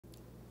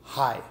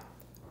Hi,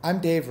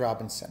 I'm Dave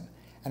Robinson,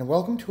 and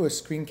welcome to a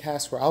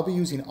screencast where I'll be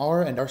using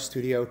R and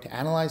RStudio to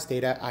analyze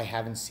data I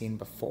haven't seen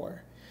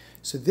before.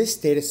 So this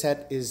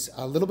dataset is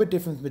a little bit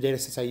different from the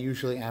datasets I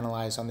usually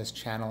analyze on this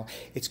channel.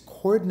 It's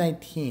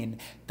CORD-19.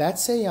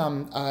 That's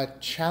a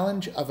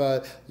challenge of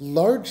a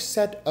large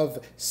set of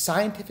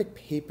scientific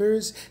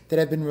papers that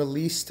have been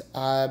released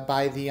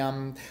by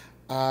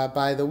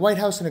the White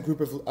House and a group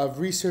of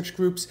research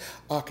groups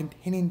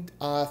containing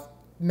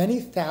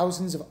many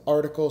thousands of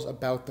articles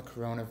about the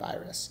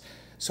coronavirus.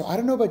 So I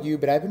don't know about you,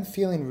 but I've been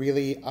feeling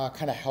really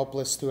kind of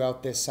helpless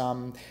throughout this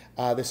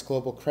this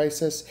global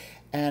crisis,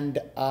 and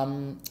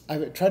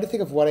I tried to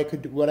think of what I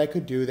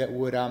could do that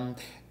would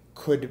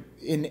could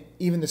in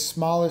even the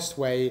smallest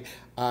way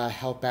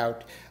help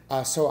out.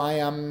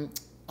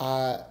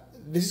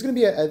 This is going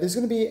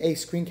to be a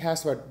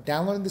screencast about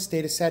downloading this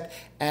data set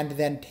and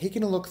then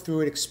taking a look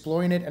through it,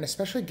 exploring it, and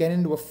especially getting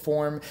into a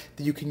form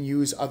that you can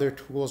use other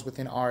tools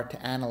within R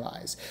to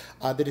analyze.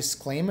 The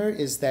disclaimer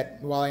is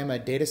that while I am a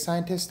data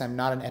scientist, I'm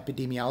not an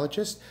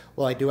epidemiologist.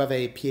 While I do have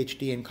a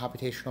PhD in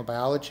computational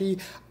biology,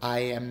 I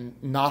am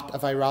not a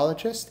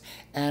virologist.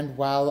 And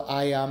while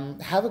I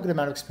have a good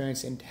amount of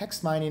experience in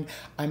text mining,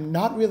 I'm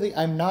not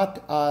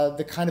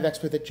the kind of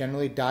expert that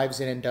generally dives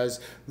in and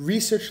does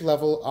research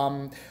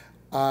level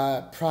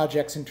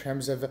projects in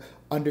terms of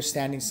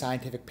understanding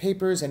scientific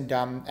papers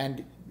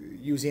and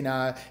using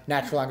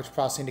natural language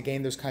processing to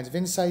gain those kinds of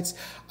insights.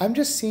 I'm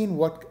just seeing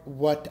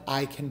what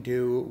I can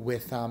do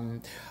with the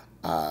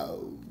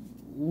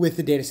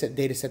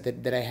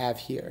dataset that I have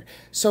here.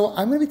 So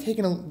I'm going to be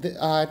taking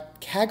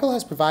Kaggle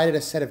has provided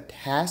a set of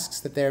tasks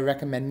that they're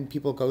recommending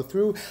people go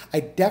through. I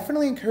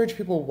definitely encourage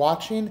people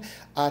watching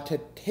to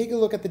take a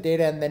look at the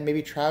data and then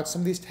maybe try out some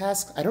of these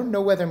tasks. I don't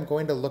know whether I'm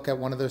going to look at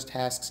one of those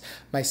tasks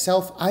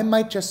myself. I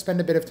might just spend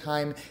a bit of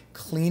time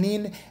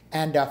cleaning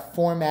and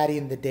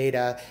formatting the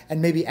data and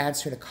maybe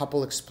answering a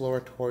couple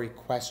exploratory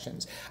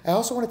questions. I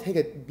also want to take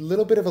a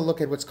little bit of a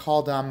look at what's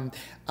called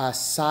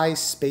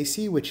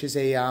scispacy, which is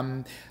a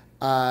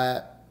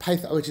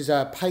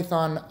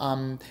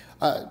Python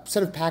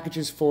set of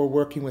packages for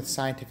working with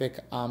scientific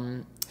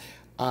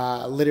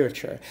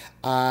literature.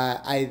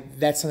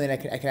 That's something I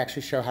can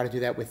actually show how to do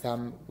that with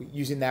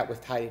using that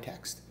with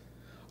tidytext.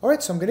 All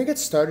right, so I'm going to get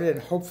started,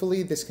 and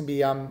hopefully this can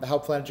be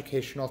helpful and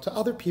educational to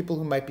other people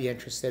who might be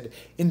interested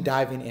in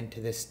diving into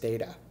this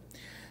data.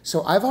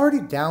 So I've already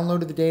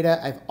downloaded the data.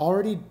 I've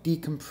already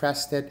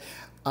decompressed it,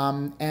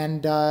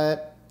 and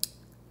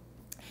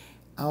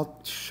I'll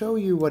show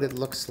you what it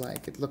looks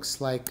like. It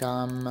looks like,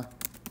 where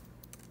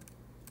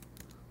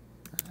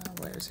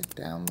is it?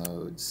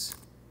 Downloads.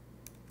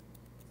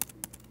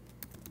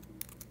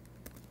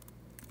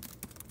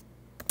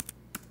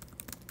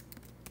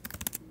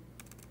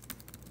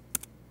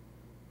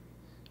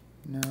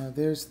 No,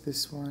 there's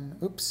this one.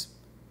 Oops.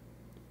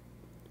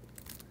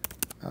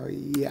 Oh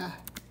yeah.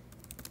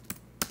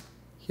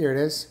 Here it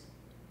is.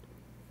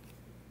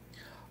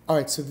 All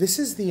right, so this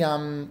is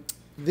the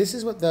this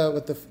is what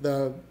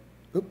the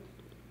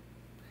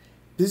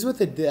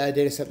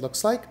data set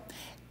looks like,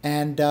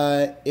 and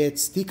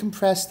it's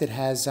decompressed. It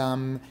has a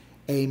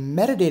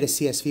metadata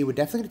CSV. We're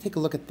definitely going to take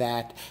a look at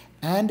that,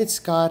 and it's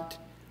got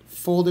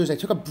folders. I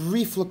took a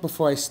brief look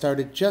before I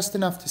started, just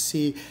enough to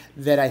see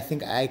that I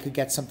think I could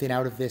get something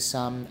out of this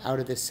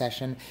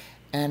session.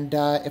 And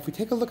if we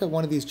take a look at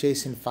one of these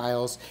JSON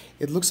files,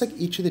 it looks like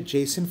each of the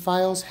JSON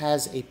files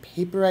has a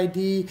paper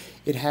ID.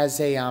 It has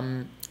a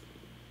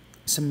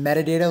some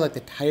metadata like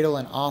the title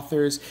and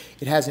authors.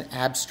 It has an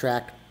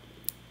abstract.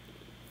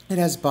 It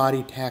has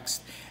body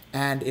text,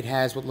 and it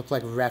has what look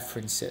like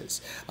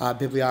references,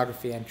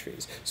 bibliography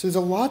entries. So there's a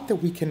lot that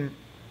we can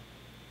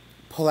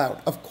pull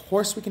out. Of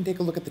course, we can take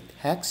a look at the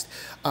text.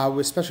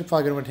 We're especially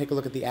probably going to want to take a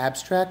look at the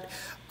abstract,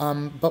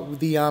 and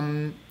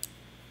we're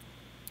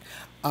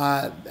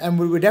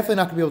definitely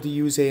not going to be able to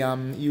use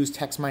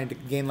text mining to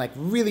gain like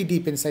really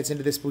deep insights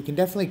into this. But we can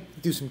definitely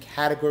do some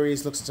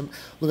categories, look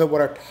at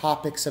what are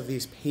topics of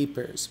these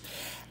papers,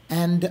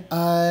 and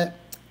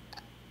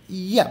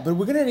yeah, but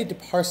we're going to need to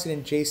parse it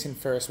in JSON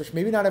first, which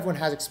maybe not everyone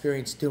has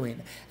experience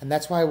doing, and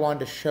that's why I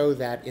wanted to show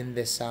that in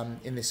this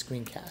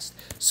screencast.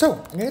 So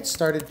I'm going to get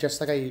started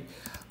just like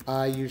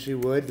I usually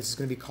would. This is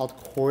going to be called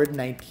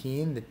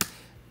CORD-19,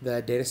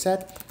 the data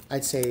set.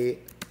 I'd say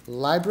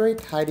library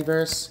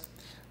tidyverse,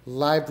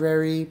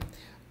 library.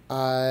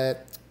 I'm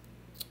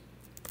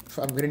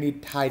going to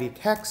need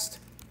tidytext,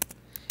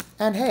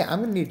 and hey, I'm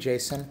going to need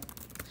JSON,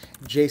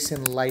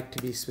 jsonlite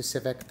to be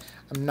specific.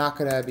 I'm not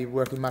going to be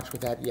working much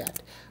with that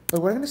yet.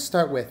 But what I'm going to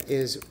start with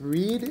is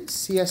read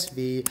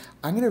CSV.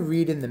 I'm going to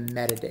read in the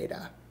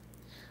metadata.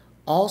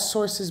 All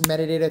sources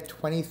metadata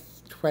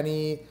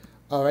 2020.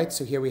 All right,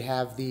 so here we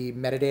have the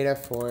metadata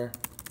for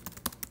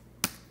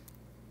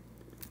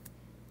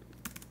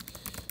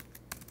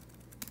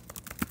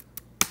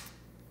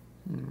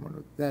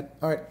that.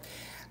 All right,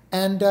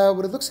 and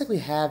what it looks like we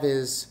have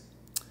is,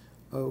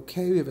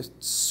 okay, we have a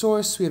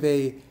source, we have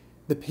the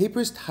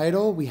paper's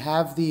title, we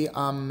have the,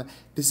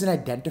 this is an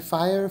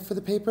identifier for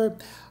the paper.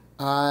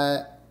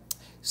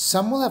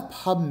 Some will have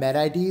PubMed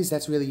IDs.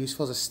 That's really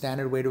useful as a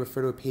standard way to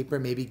refer to a paper,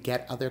 maybe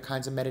get other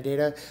kinds of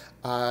metadata.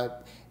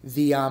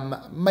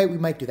 We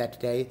might do that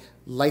today.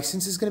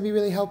 License is going to be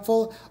really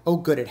helpful. Oh,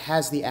 good, it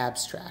has the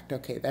abstract.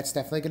 Okay, that's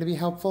definitely going to be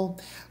helpful.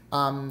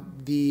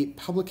 The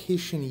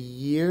publication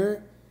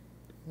year,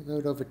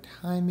 we'll go over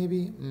time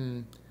maybe.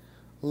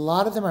 A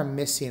lot of them are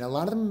missing. A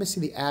lot of them are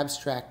missing the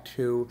abstract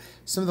too.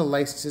 Some of the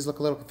licenses look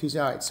a little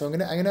confusing. All right, so I'm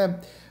gonna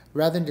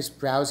rather than just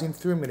browsing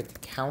through, I'm gonna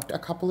count a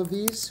couple of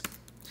these.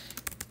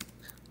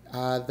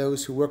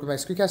 Those who work with my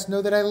Screencast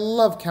know that I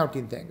love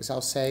counting things.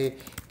 I'll say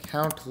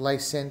count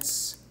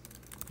license.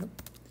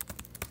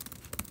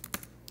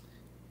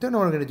 Don't know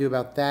what I'm going to do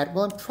about that.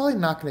 Well, I'm probably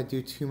not going to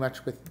do too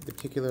much with the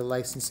particular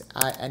license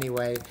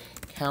anyway.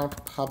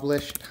 Count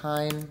publish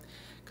time.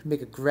 Could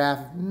make a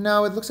graph.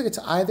 No, it looks like it's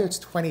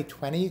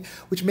 2020,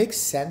 which makes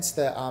sense.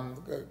 The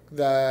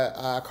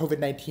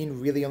COVID-19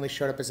 really only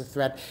showed up as a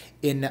threat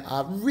in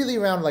really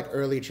around like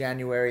early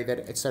January that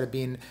it started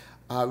being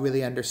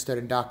really understood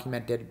and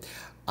documented.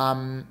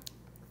 But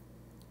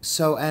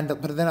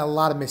then a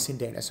lot of missing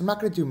data. So I'm not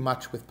going to do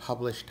much with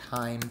publish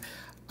time.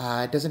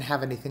 It doesn't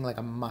have anything like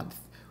a month,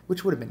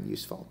 which would have been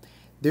useful.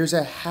 There's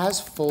a has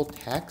full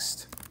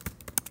text,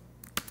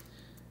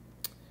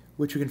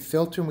 which we can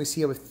filter, and we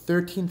see over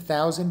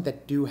 13,000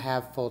 that do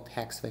have full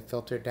text if I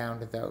filter down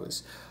to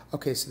those.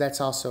 Okay, so that's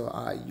also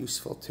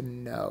useful to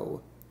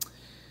know.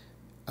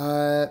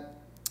 Am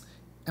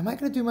I going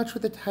to do much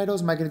with the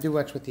titles? Am I going to do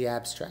much with the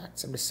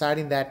abstracts? I'm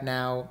deciding that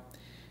now.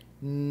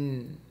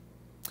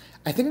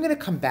 I think I'm going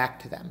to come back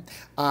to them.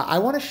 I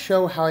want to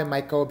show how I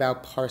might go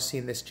about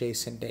parsing this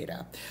JSON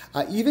data,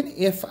 even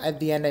if at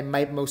the end I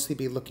might mostly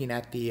be looking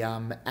at the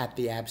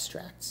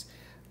abstracts.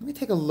 Let me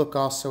take a look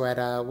also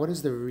at what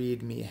does the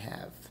README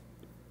have?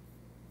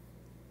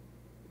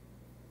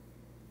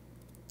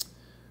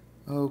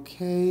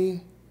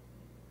 Okay.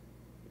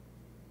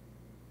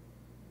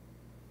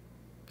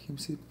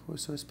 PMC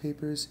source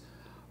papers.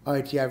 All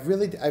right, yeah,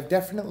 I've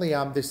definitely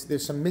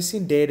there's some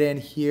missing data in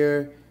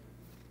here.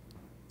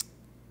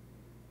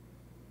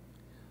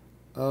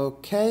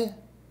 Okay.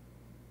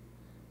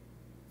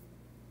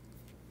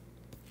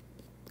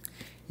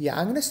 Yeah,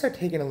 I'm going to start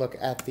taking a look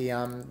at the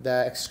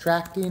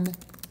extracting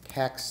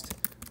text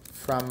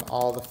from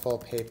all the full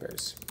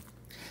papers.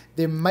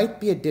 There might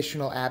be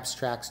additional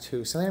abstracts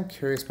too. Something I'm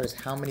curious about is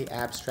how many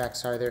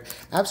abstracts are there.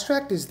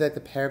 Abstract is that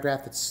the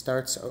paragraph that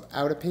starts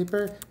out a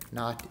paper,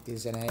 not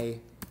is an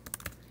A.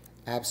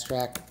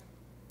 Abstract.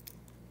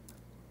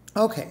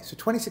 Okay, so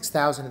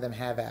 26,000 of them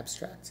have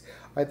abstracts.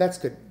 All right, that's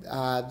good.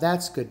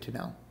 That's good to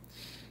know.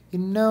 You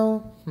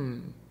know,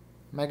 am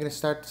I going to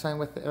start deciding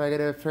with, am I going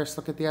to first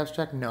look at the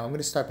abstract? No, I'm going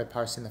to start by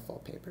parsing the full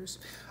papers.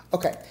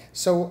 Okay,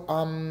 so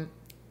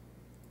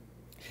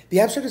the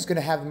abstract is going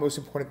to have the most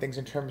important things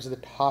in terms of the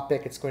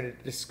topic. It's going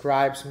to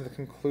describe some of the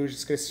conclusions.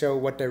 It's going to show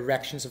what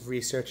directions of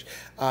research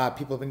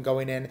people have been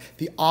going in.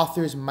 The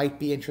authors might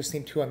be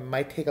interesting too. I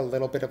might take a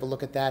little bit of a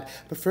look at that.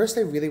 But first,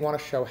 I really want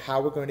to show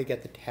how we're going to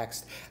get the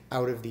text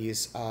out of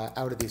these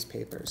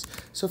papers.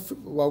 So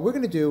what we're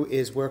going to do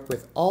is work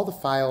with all the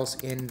files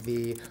in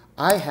the,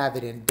 I have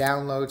it in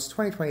downloads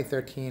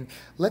 2020-13.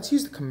 Let's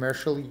use the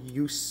commercial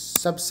use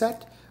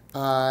subset.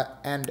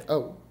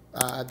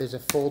 There's a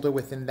folder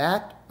within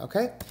that,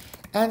 okay?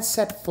 And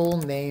set full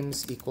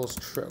names equals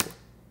true.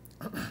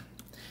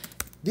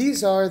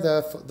 These are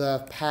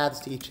the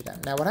paths to each of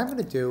them. Now what I'm going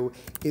to do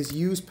is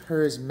use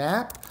pers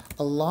map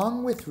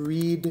along with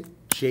read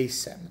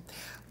JSON.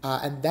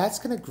 And that's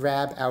going to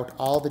grab out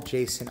all the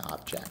JSON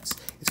objects.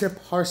 It's going to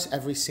parse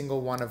every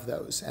single one of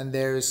those. And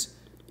there's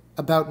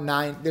about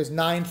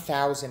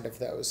 9,000 of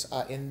those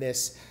in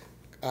this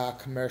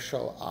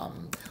commercial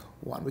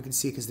one. We can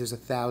see because there's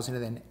 1,000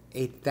 and then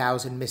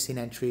 8,000 missing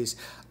entries.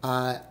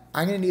 I'm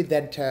going to need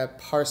then to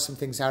parse some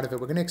things out of it.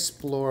 We're going to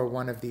explore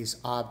one of these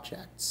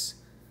objects.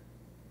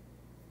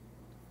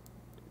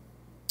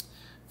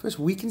 First,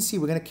 we can see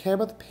we're going to care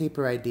about the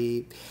paper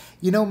ID.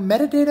 You know,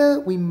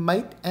 metadata, we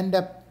might end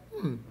up,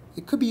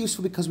 it could be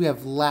useful because we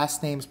have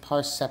last names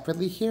parsed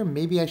separately here.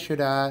 Maybe I should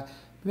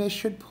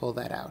pull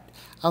that out.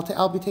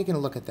 I'll be taking a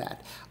look at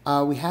that.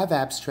 We have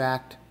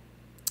abstract.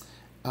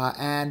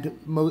 And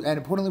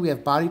importantly, we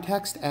have body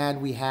text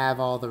and we have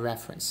all the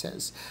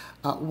references.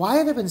 Why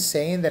have I been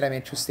saying that I'm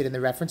interested in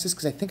the references?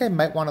 Because I think I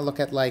might want to look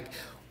at like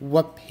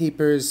what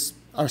papers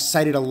are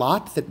cited a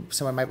lot that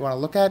someone might want to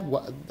look at,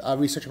 what a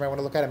researcher might want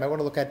to look at. I might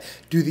want to look at,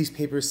 do these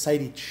papers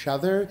cite each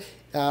other?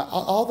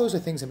 All those are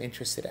things I'm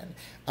interested in.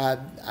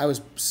 I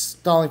was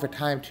stalling for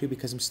time too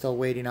because I'm still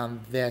waiting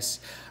on this.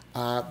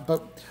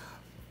 But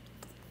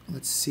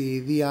let's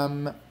see, all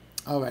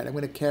right, I'm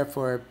going to care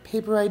for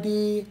paper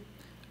ID.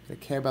 I'm going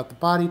to care about the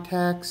body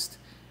text,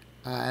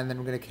 and then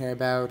we're going to care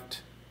about,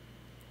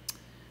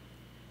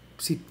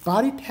 see,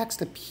 body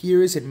text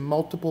appears in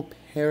multiple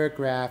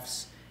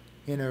paragraphs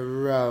in a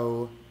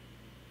row.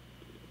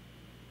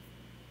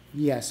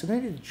 Yes, we're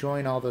going to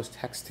join all those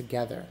texts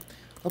together.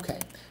 Okay,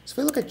 so if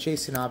we look at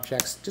JSON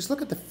objects, just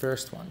look at the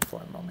first one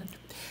for a moment.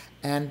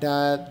 And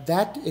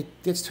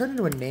it gets turned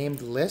into a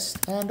named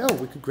list, and oh,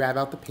 we could grab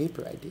out the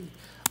paper ID.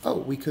 Oh,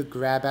 we could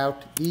grab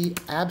out the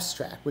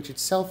abstract, which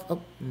itself,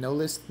 oh, no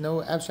list,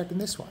 no abstract in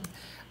this one.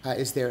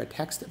 Is there a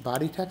text,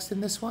 body text in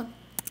this one?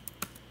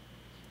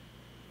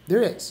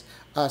 There is.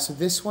 So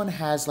this one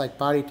has like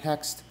body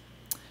text,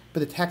 but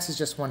the text is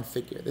just one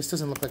figure. This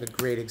doesn't look like a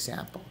great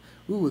example.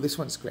 Ooh, this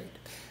one's great.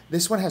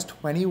 This one has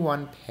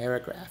 21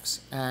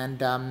 paragraphs,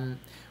 and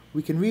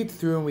we can read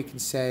through and we can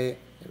say,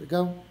 there we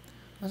go.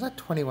 It's not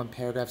 21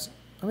 paragraphs,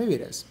 or maybe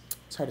it is.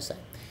 It's hard to say.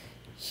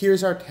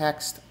 Here's our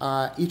text.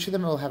 Each of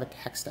them will have a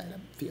text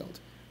item field.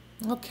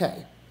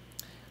 Okay.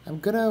 I'm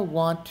gonna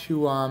want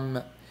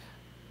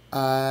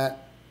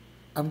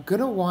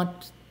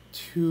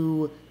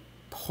to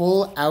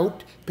pull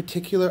out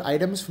particular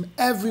items from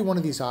every one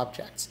of these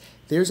objects.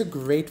 There's a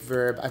great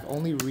verb I've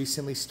only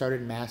recently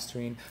started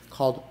mastering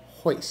called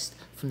hoist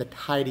from the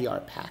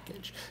tidyr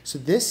package. So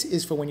this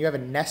is for when you have a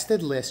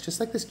nested list, just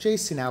like this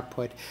JSON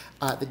output,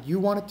 that you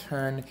want to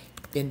turn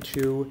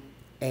into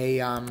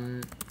a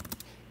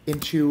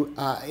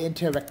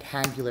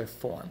rectangular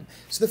form.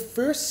 So the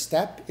first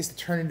step is to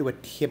turn into a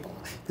tibble.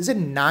 This is a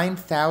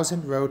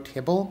 9,000 row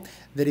tibble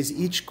that is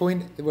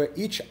where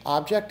each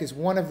object is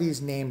one of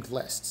these named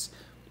lists.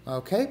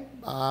 Okay,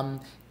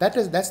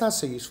 that's not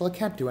so useful. I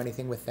can't do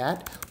anything with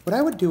that. What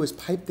I would do is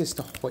pipe this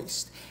to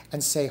hoist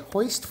and say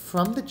hoist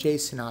from the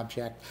JSON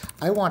object.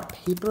 I want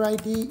paper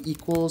ID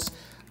equals,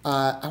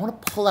 I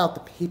want to pull out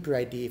the paper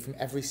ID from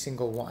every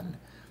single one.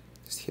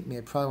 Just hit me.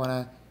 I probably want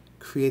to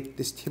create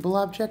this tibble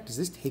object. Does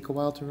this take a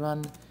while to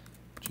run?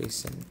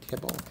 JSON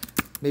tibble.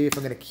 Maybe if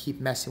I'm going to keep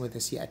messing with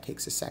this, yeah, it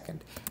takes a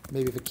second.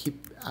 Maybe if it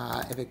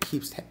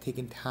keeps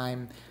taking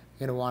time, I'm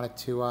going to want it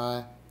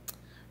to.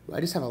 I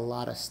just have a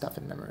lot of stuff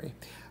in memory.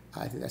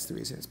 I think that's the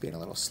reason it's being a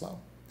little slow.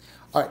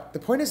 All right, the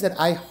point is that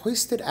I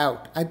hoisted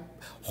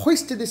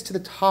this to the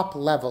top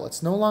level.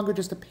 It's no longer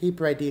just a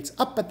paper ID, it's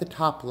up at the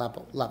top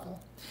level.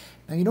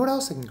 Now, you know what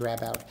else I can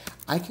grab out?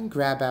 I could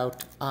grab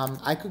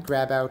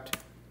out,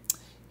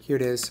 here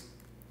it is,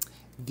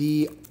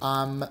 the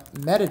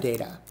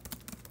metadata.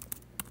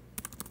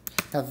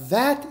 Now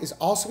that is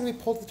also going to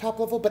be pulled to the top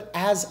level, but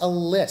as a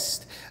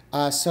list.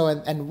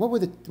 And what were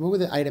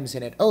the items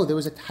in it? Oh, there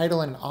was a title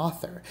and an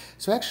author.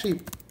 So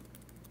actually,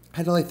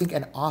 title, I think,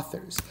 and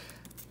authors.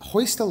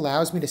 Hoist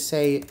allows me to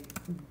say,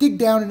 dig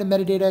down into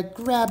metadata,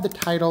 grab the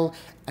title,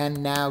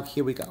 and now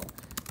here we go.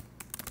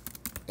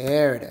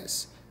 There it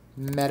is.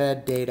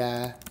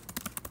 Metadata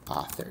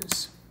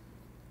authors.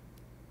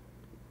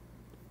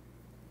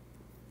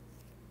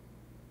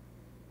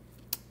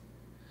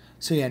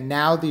 So yeah,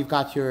 now that you've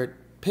got your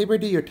paper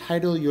ID, your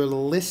title, your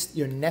list,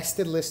 your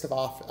nested list of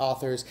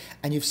authors,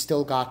 and you've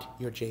still got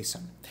your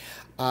JSON.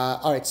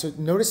 All right, so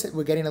notice that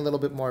we're getting a little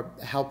bit more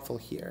helpful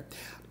here.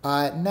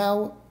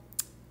 Now,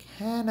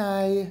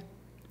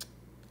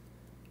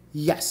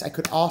 yes, I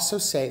could also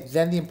say,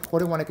 then the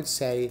important one I could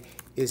say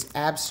is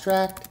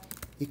abstract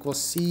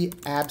equals C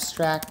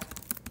abstract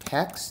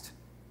text.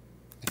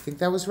 I think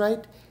that was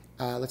right.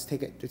 Let's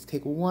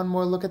take one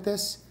more look at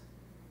this.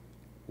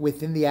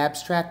 Within the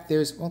abstract,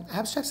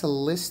 abstract's a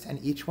list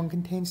and each one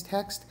contains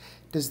text.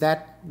 Does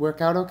that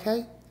work out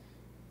okay?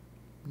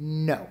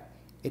 No,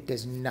 it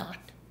does not.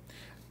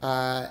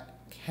 Can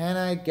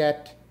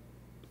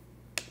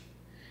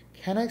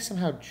I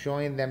somehow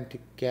join them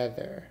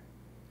together?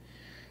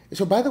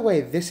 So by the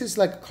way, this is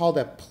like called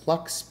a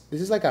pluck.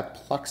 This is like a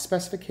pluck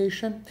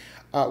specification,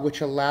 which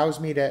allows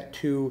me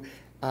to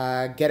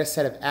get a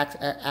set of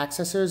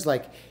accessors,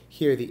 like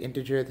here, the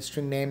integer, the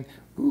string name.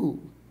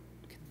 Ooh.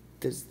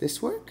 Does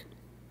this work?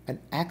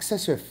 An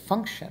accessor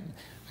function.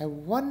 I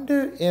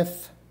wonder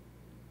if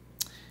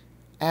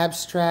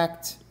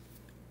abstract,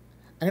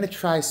 I'm going to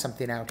try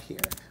something out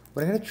here.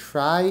 What I'm going to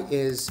try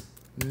is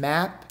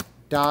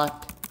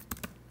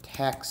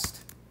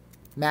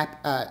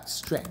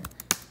string.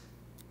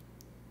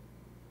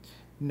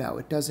 No,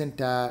 it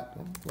doesn't.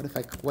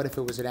 What if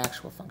it was an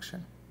actual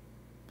function?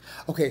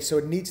 Okay, so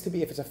it needs to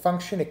be, if it's a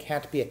function, it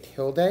can't be a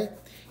tilde.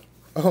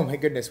 Oh my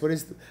goodness,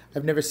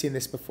 I've never seen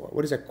this before.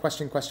 What is a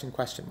question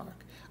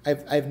mark?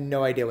 I have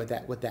no idea what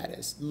that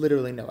is.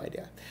 Literally no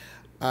idea.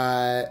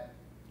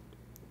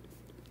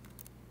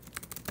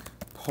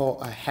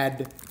 Pull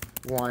head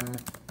one,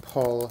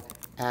 pull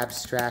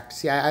abstract.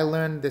 See, I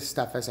learned this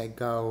stuff as I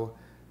go.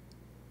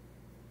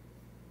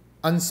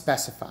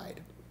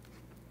 Unspecified.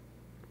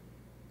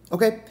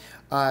 Okay,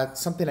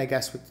 something I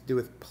guess with to do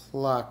with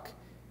pluck.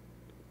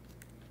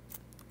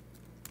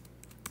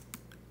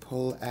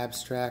 Pull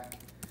abstract.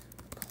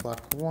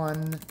 Pluck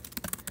one.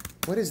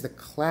 What is the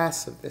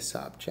class of this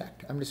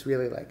object? I'm just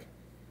really like,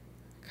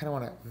 kind of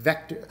want to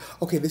vector.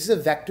 Okay, this is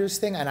a vectors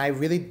thing, and I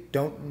really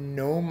don't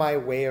know my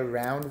way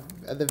around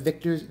the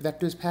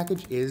vectors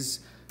package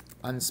is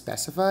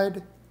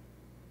unspecified.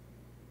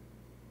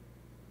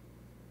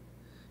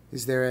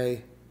 Is there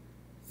a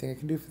thing I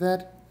can do for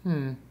that?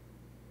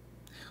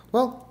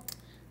 Well,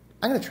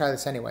 I'm going to try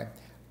this anyway.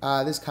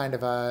 This kind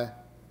of a,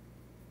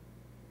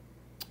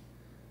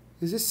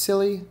 is this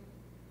silly?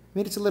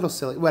 mean, it's a little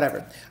silly,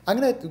 whatever. I'm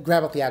going to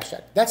grab out the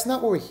abstract. That's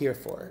not what we're here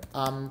for.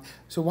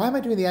 So why am I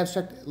doing the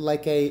abstract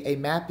like a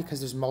map?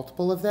 Because there's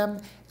multiple of them,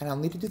 and I'll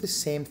need to do the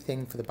same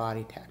thing for the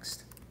body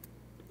text.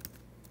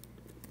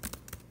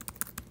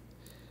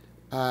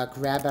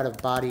 Grab out of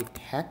body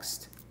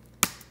text,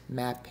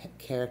 map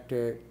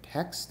character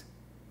text.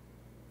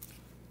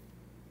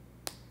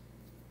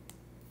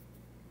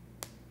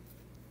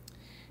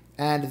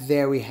 And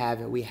there we have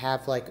it. We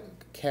have like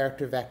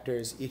character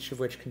vectors, each of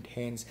which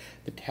contains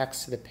the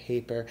text of the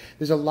paper.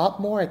 There's a lot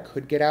more I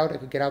could get out. I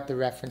could get out the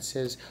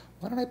references.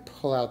 Why don't I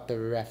pull out the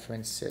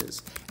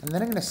references? And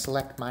then I'm going to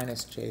select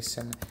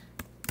 -JSON.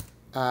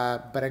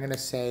 But I'm going to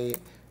say,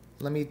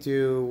 let me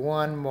do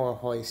one more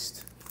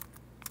hoist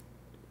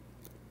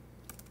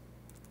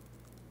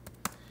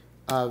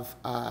of,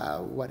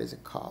 what is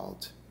it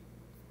called?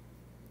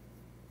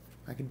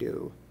 I can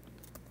do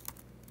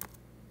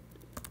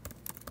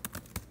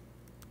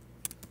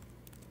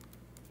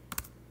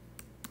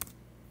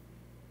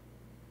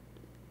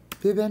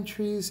bib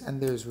entries, and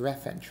there's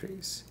ref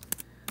entries.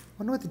 I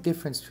wonder what the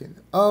difference between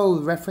them. Oh,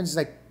 references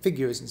like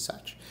figures and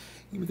such.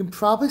 We can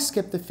probably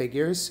skip the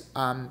figures.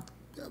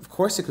 Of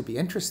course, it could be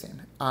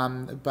interesting,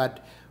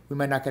 but we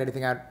might not get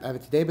anything out of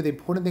it today. But the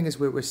important thing is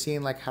we're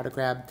seeing like how to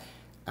grab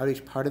out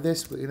each part of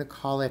this. We're going to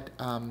call it,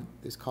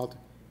 it's called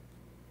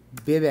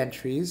bib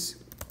entries.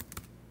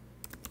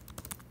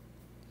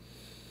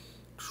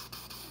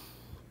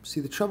 See,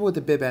 the trouble with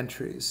the bib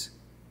entries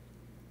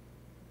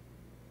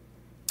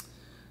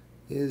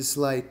is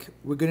like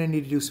we're going to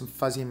need to do some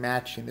fuzzy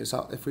matching.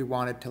 If we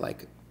wanted to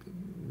like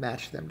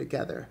match them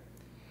together.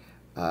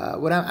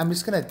 What I'm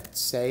just going to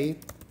say,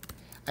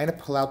 I'm going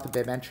to pull out the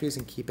bib entries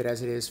and keep it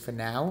as it is for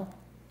now.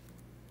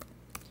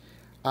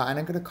 And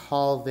I'm going to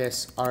call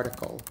this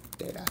article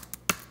data.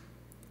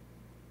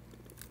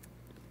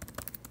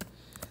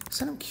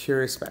 So I'm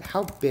curious about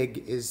how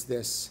big is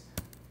this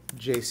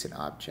JSON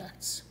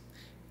objects?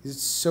 Is it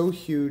so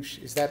huge?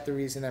 Is that the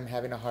reason I'm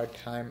having a hard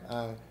time?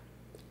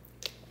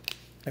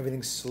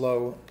 Everything's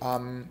slow.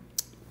 I'm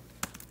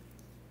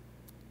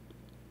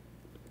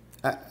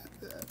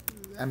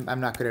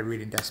not good at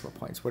reading decimal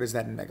points. What is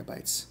that in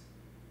megabytes?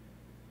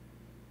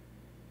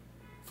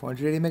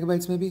 480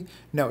 megabytes maybe?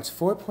 No, it's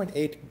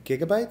 4.8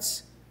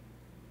 gigabytes.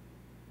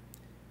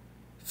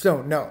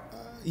 So, no.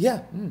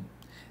 Yeah,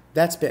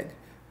 that's big.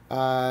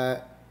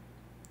 Yep.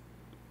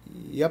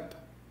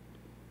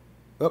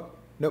 Oh,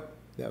 nope.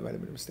 That might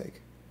have been a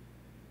mistake.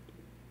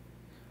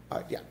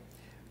 Yeah.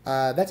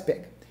 That's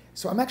big.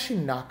 So I'm actually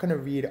not going to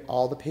read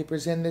all the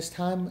papers in this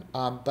time,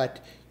 but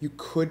you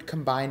could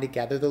combine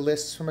together the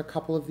lists from a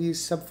couple of these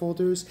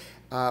subfolders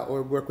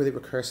or work with it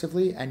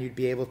recursively, and you'd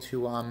be able to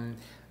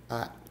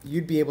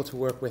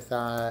work with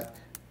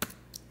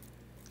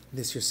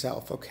this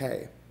yourself.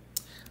 Okay.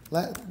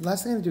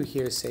 Last thing I'm going to do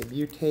here is say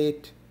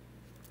mutate.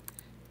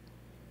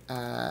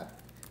 Let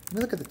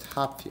me look at the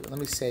top view. Let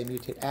me say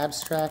mutate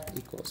abstract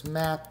equals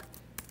map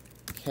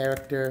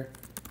character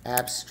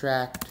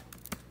abstract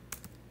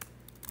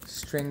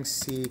string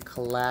C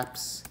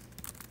collapse,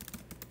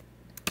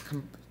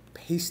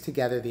 paste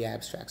together the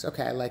abstracts.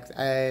 Okay,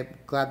 I'm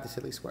glad this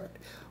at least worked.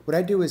 What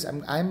I do is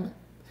I'm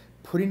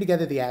putting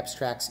together the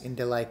abstracts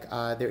into like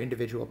their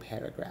individual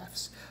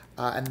paragraphs.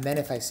 And then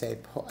if I say,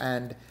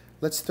 and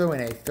let's throw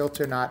in a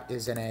filter not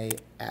is in a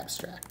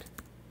abstract.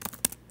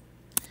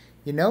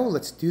 You know,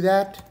 let's do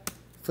that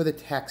for the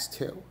text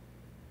too.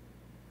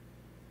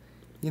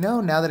 You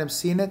know, now that I'm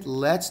seeing it,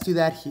 let's do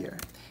that here.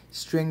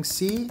 String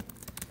C.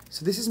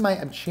 So this is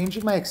I'm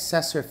changing my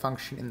accessor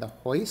function in the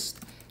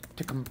hoist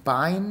to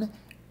combine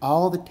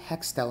all the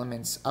text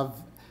elements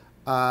of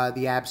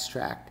the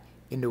abstract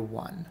into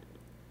one.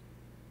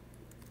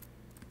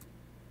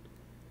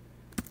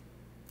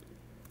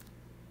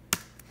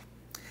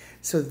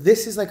 So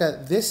this is like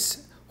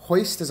this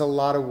hoist does a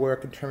lot of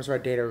work in terms of our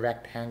data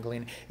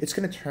rectangling. It's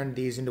going to turn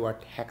these into our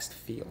text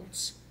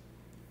fields.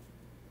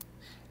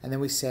 And then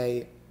we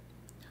say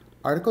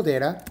article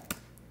data.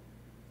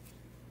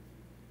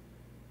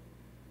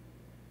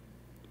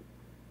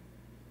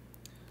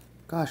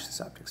 Gosh,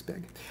 this object's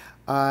big.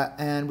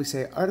 And we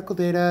say article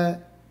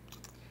data,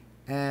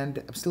 and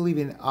I'm still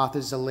leaving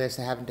authors as a list.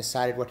 I haven't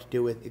decided what to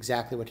do with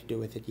exactly what to do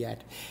with it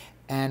yet.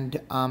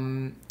 And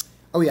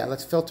oh yeah,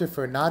 let's filter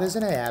for not as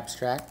an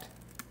abstract.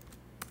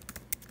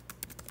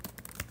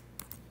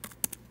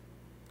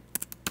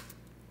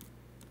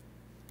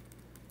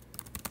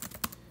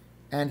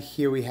 And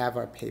here we have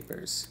our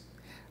papers.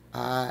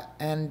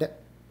 And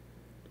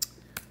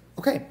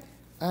okay,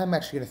 I'm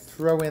actually going to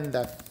throw in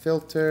the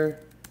filter.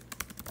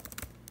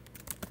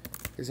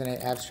 Is an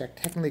abstract.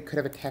 Technically could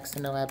have a text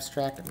and no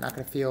abstract. I'm not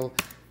going to feel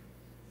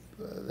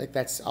like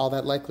that's all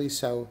that likely.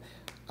 So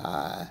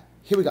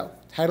here we go.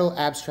 Title,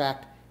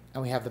 abstract,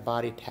 and we have the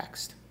body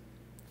text.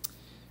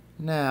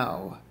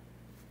 Now,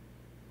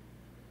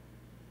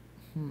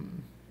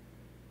 I'm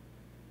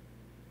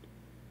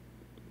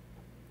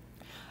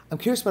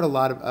curious about a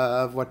lot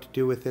of what to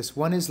do with this.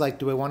 One is like,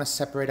 do I want to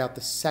separate out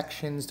the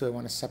sections? Do I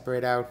want to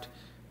separate out...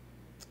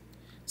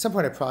 At some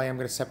point I probably am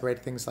going to separate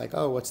things like,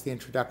 oh, what's the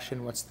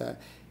introduction? What's the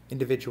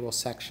individual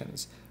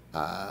sections.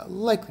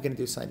 Likely going to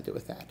do something to do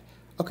with that.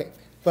 Okay,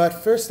 but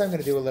first I'm going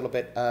to do a little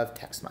bit of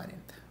text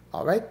mining.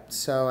 All right,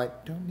 so I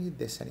don't need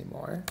this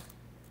anymore.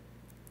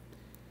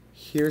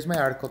 Here's my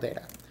article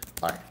data.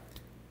 All right,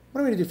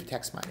 what am I going to do for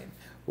text mining?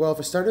 Well,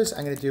 for starters,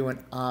 I'm going to do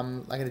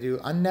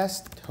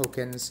unnest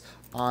tokens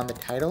on the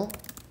title.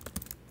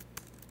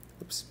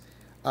 Oops.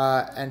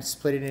 And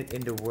splitting it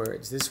into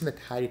words. This is from the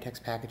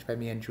tidytext package by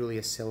me and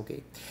Julia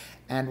Silge.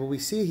 And what we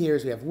see here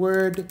is we have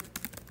word,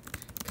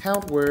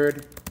 count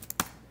word,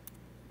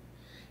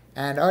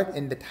 and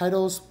in the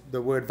titles,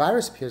 the word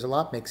virus appears a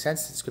lot, makes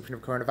sense, description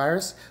of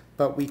coronavirus,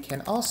 but we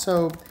can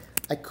also,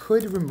 I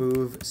could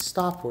remove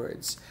stop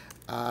words.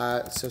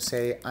 So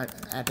say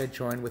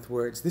anti-join with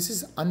words. This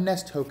is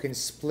unnest token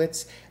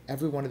splits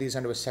every one of these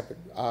onto a separate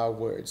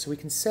word. So we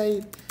can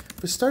say,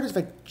 for starters, if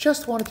I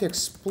just wanted to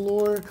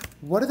explore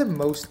what are the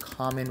most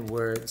common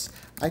words,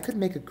 I could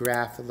make a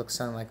graph that looks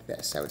something like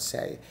this. I would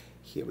say,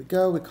 here we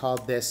go, we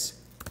called this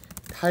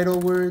title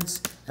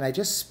words, and I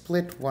just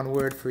split one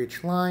word for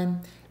each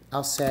line.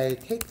 I'll say,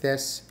 take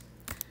this,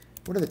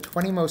 what are the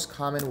 20 most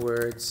common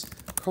words,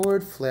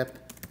 chord flip,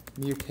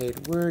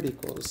 mutate word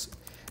equals.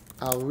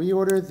 I'll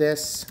reorder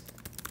this,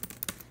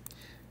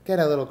 get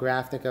a little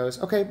graph that goes,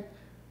 okay,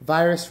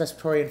 virus,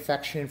 respiratory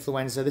infection,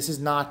 influenza. This is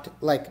not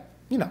like,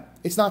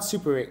 it's not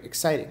super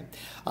exciting.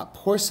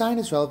 Porcine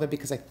is relevant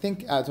because I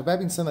think it's about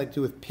being something to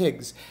do with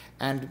pigs,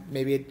 and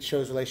maybe it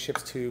shows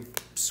relationships to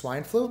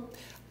swine flu.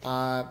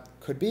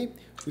 Could be.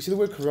 We see the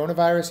word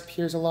coronavirus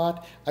appears a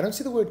lot. I don't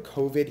see the word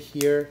COVID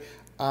here.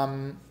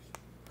 All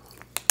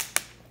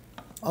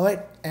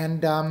right,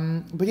 and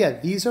but yeah,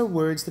 these are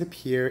words that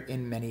appear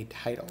in many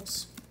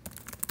titles.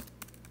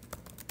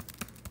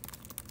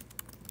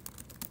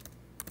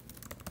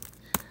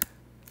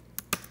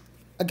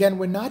 Again,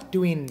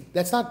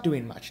 that's not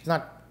doing much. It's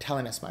not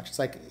telling us much. It's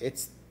like,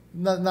 it's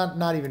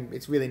not even,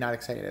 it's really not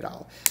exciting at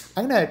all.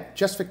 I'm gonna,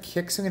 just for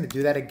kicks, I'm gonna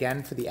do that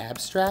again for the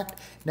abstract.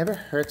 Never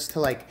hurts to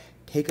like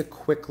take a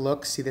quick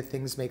look, see that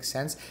things make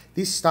sense.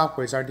 These stop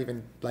words aren't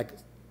even like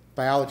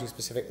biology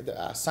specific,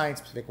 science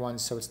specific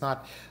ones, so it's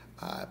not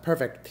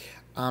perfect.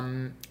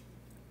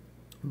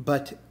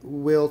 But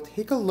we'll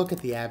take a look at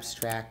the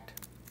abstract.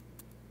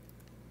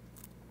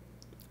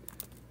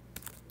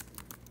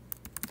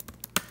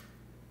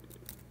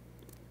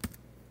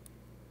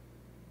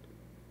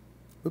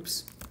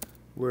 Oops,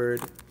 word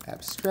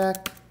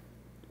abstract.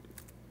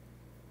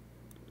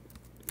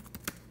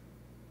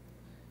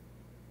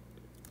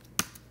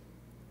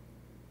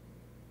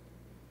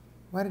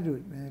 Why did I do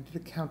it? Did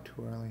it count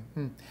too early?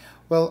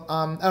 Well,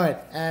 all right,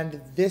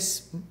 and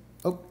this,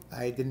 oh,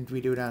 I didn't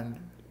redo it on.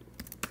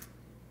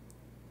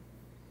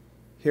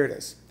 Here it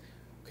is.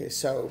 Okay,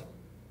 so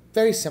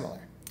very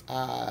similar.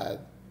 The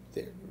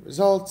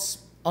results,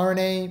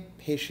 RNA,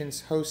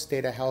 patients, host,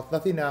 data, health,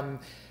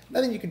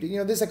 nothing you can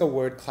do. This is like a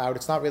word cloud.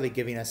 It's not really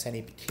giving us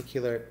any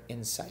particular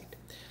insight.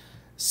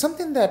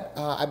 Something that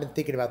I've been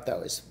thinking about,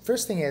 though, is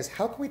first thing is,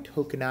 how can we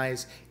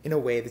tokenize in a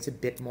way that's a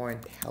bit more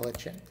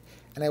intelligent?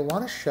 And I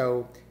want to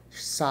show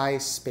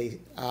scispacy.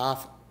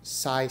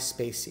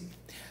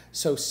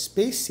 So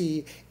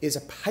spacyr is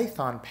a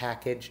Python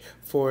package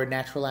for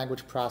natural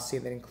language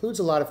processing that includes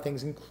a lot of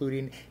things,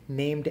 including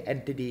named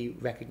entity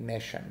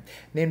recognition.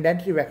 Named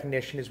entity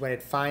recognition is when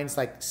it finds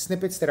like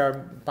snippets that are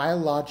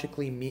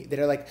biologically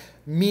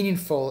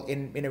meaningful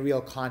in a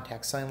real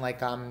context. Something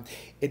like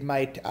it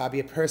might be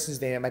a person's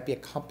name, it might be a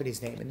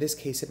company's name. In this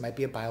case, it might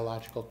be a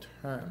biological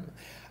term.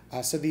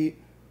 So the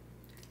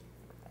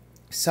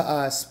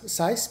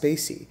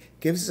scispacy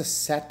gives us a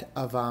set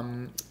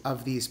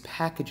of these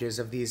packages,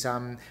 of these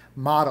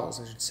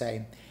models, I should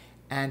say.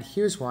 And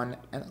here's one,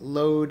 and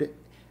load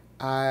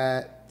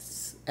ncore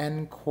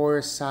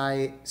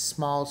sci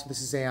small. So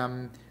this is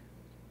a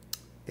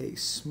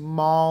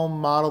small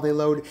model they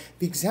load.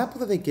 The example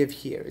that they give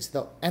here is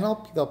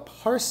they'll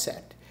parse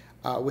it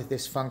with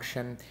this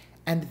function,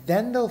 and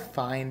then they'll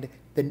find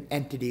the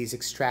entities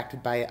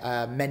extracted by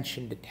a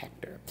mention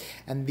detector.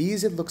 And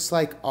these, it looks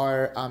like,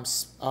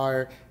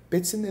 are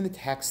bits in the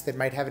text that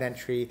might have an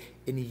entry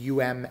in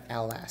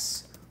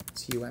UMLS.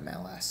 It's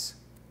UMLS.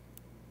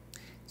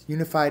 It's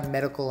Unified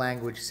Medical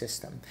Language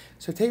System.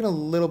 So I've taken a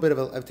little bit of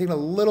a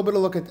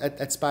look at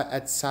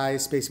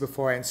scispacy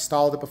before. I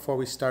installed it before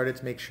we started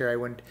to make sure I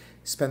wouldn't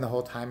spend the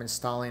whole time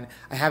installing.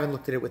 I haven't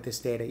looked at it with this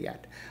data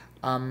yet.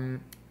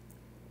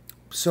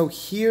 So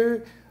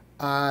here,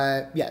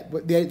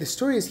 the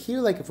story is here,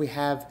 like if we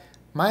have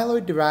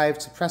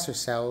myeloid-derived suppressor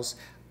cells,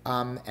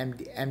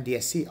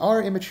 MDSC,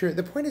 are immature.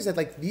 The point is that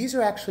like these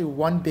are actually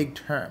one big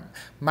term,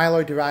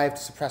 myeloid-derived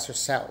suppressor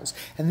cells.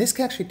 And this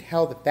can actually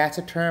tell that that's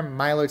a term,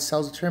 myeloid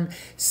cells a term.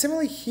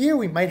 Similarly here,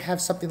 we might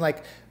have something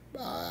like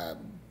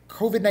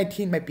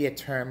COVID-19 might be a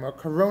term, or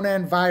corona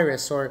and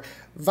virus, or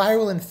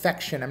viral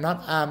infection. I'm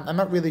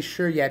not really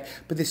sure yet,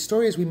 but the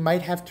story is we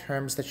might have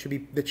terms that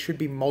should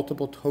be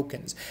multiple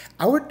tokens.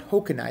 Our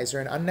tokenizer,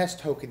 an unnest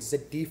tokens, is a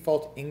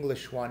default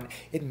English one.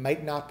 It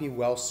might not be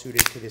well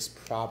suited to this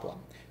problem.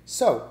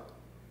 So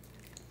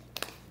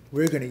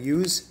we're going to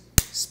use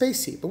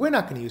spacy. But we're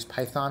not going to use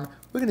Python.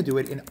 We're going to do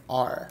it in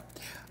R.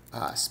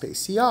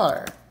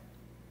 Spacyr.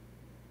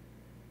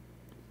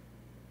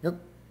 Yep.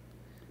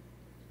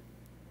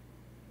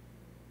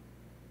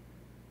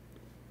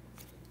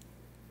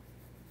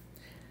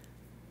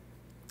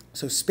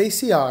 So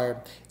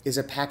spacyr is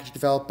a package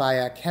developed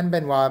by Ken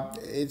Benoit.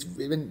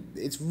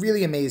 It's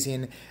really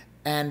amazing,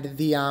 and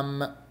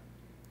the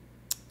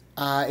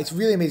it's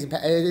really amazing.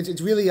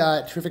 It's really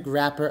a terrific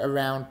wrapper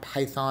around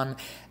Python.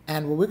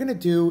 And what we're going to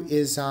do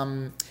is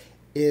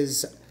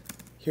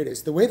here it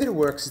is. The way that it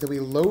works is that we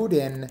load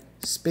in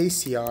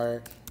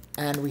spacyr,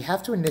 and we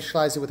have to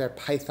initialize it with our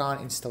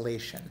Python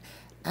installation.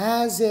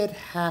 As it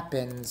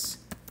happens,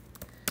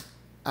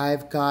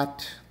 I've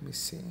got, let me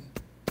see.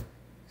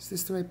 Is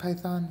this the right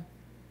Python?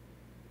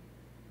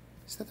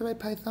 Is that the right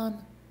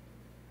Python?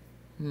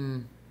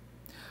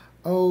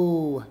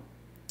 Oh,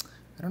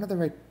 I don't have the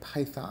right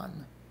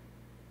Python.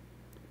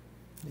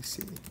 Let me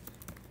see.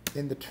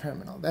 In the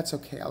terminal. That's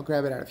okay. I'll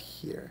grab it out of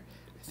here.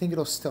 I think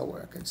it'll still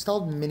work. I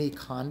installed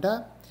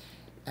miniconda,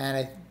 and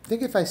I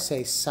think if I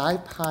say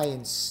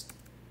scipy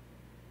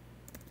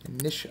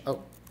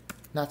oh,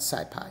 not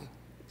scipy,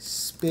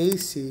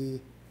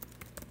 spacy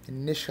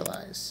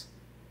initialize.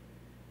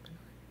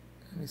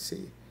 Let me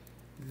see.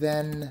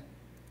 Then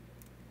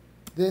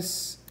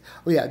this,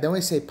 oh yeah, then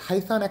we say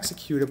Python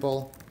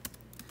executable.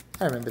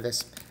 I remember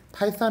this.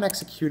 Python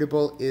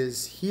executable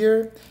is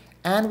here,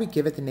 and we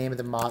give it the name of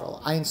the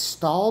model. I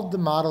installed the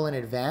model in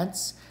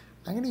advance.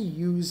 I'm going to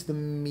use the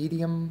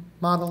medium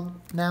model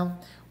now.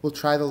 We'll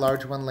try the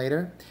large one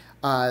later.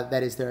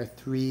 That is, there are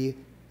 3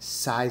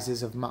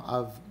 sizes of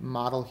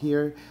model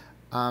here.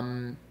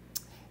 I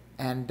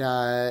don't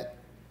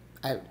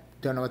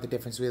know what the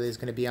difference really is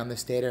going to be on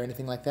this data or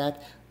anything like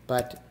that.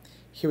 But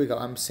here we go.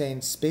 I'm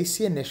saying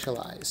spacy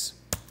initialize.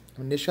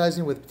 I'm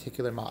initializing with a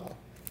particular model.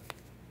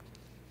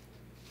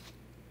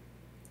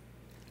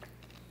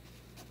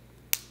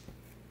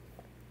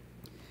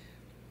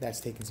 That's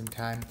taking some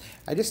time.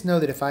 I just know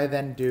that if I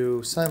then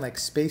do something like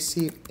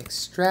spacy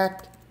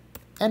extract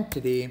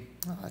entity,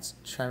 let's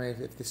try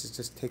if this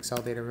just takes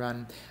all day to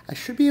run. I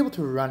should be able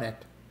to run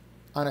it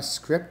on a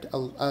script,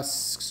 a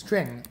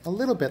string, a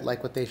little bit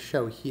like what they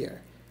show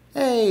here.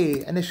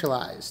 Hey,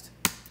 initialized.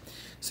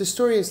 So the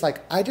story is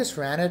like, I just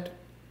ran it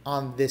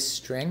on this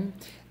string,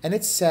 and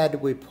it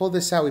said, we pull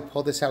this out, we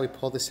pull this out, we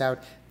pull this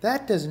out.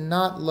 That does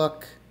not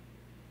look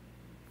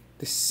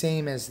the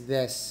same as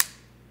this.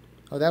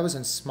 Oh, that was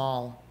in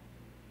small.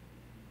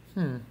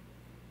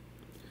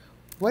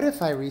 What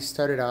if I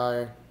restarted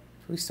R? If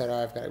I restart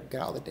R, I've got to get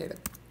all the data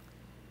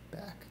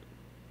back.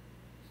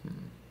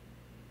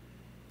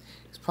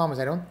 The problem is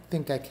I don't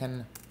think I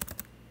can.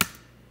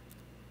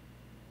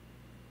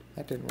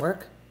 That didn't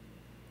work.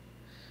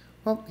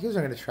 Well, here's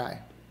what I'm going to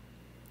try.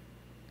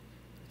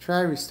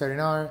 Try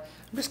restarting R.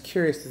 I'm just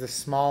curious, does a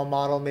small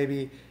model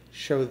maybe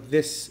show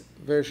this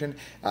version?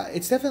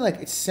 It's definitely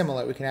like, it's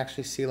similar. We can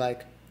actually see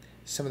like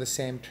some of the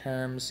same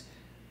terms,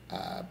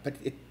 but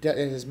it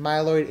is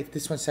myeloid. If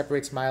this one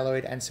separates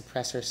myeloid and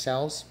suppressor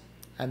cells,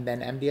 and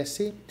then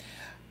MDSC.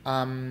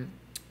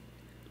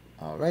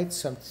 All right,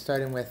 so I'm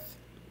starting with,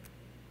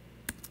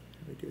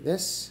 we do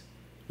this,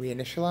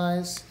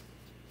 reinitialize.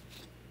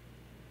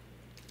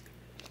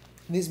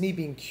 This is me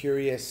being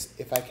curious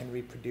if I can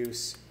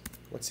reproduce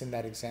what's in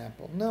that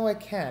example. No, I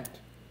can't.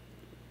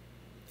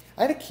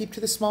 I had to keep to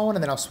the small one,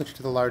 and then I'll switch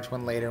to the large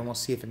one later, and we'll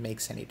see if it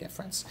makes any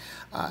difference.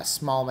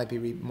 Small might be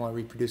more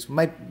reproducible,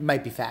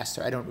 might be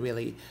faster. I don't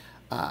really,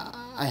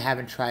 I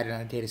haven't tried it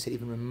on a data set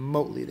even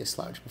remotely this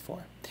large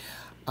before.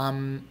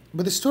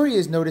 But the story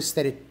is, notice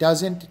that it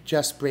doesn't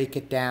just break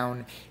it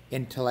down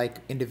into like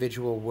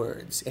individual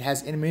words. It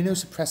has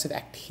immunosuppressive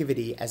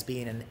activity as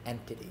being an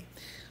entity.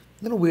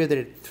 A little weird that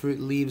it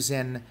leaves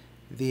in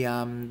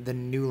the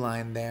new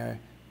line there.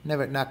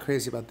 Not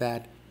crazy about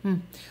that.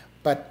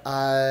 But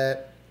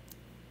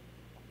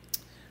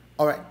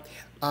all right.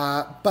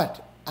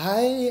 But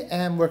I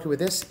am working with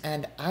this,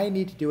 and I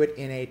need to do it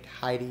in a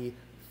tidy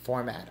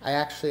format. I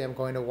actually am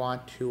going to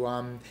want to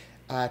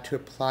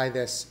apply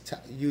this,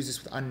 to use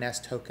this with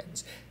unnest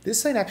tokens.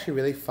 This is actually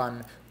really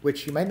fun,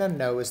 which you might not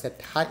know is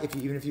that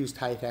even if you use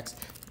tidytext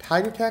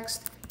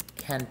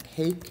can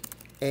take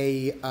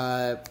a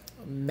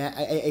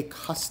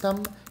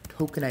custom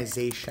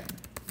tokenization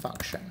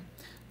function.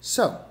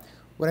 So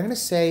what I'm going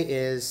to say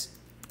is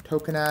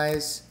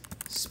tokenize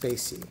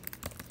spacy.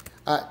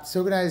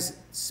 Tokenize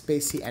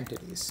spacy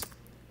entities.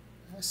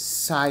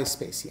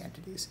 Scispacy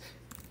entities.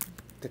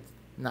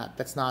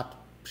 That's not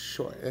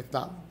short. It's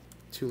not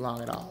too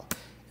long at all.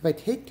 If I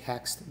take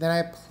text, then I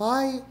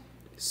apply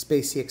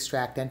spacy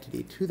extract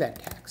entity to that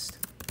text.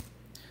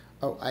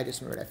 Oh, I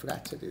just remembered I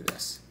forgot to do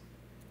this.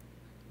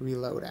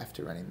 Reload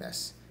after running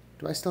this.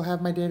 Do I still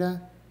have my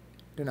data?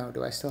 No.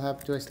 Do I still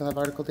have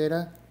article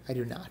data? I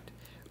do not.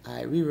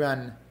 I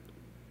rerun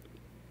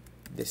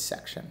this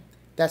section.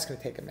 That's going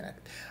to take a minute.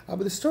 But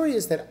the story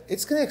is that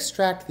it's going to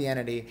extract the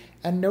entity,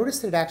 and notice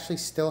that it actually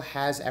still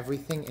has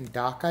everything in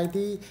doc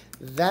ID.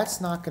 That's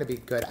not going to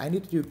be good. I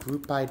need to do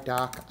group by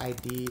doc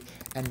ID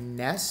and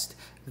nest.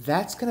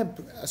 That's going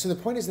to, so the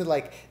point is that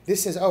like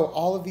this says, oh,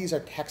 all of these are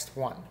text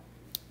 1.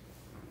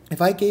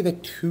 If I gave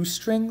it 2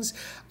 strings,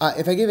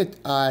 if I gave it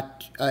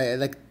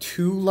like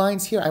 2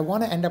 lines here, I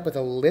want to end up with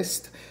a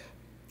list,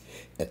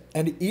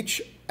 and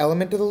each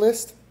element of the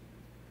list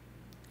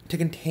to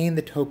contain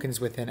the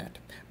tokens within it.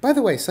 By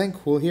the way, something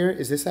cool here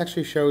is this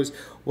actually shows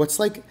what's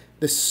like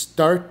the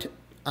start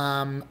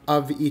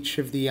of each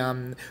of the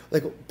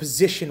like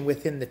position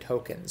within the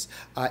tokens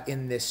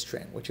in this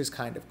string, which is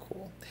kind of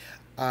cool.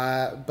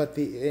 But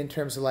in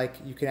terms of like,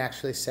 you can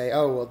actually say,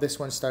 oh, well, this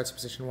one starts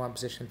position 1,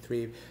 position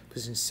 3,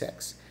 position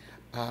 6.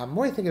 The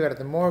more you think about it,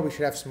 the more we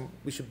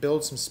should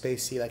build some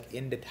spacyr like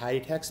into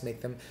tidytext,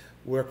 make them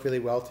work really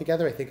well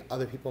together. I think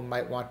other people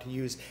might want to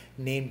use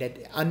named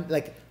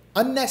like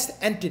unnest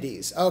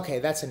entities. Okay,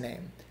 that's a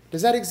name.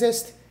 Does that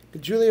exist?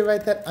 Did Julia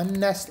write that?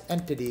 Unnest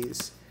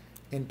entities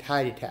in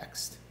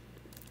tidytext.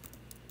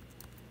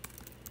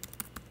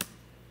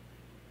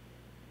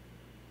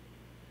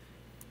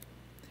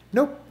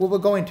 Nope. Well, we're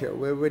going to.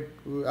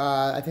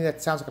 I think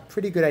that sounds like a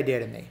pretty good idea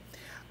to me.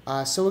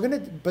 So we're gonna,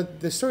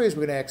 but the story is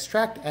we're gonna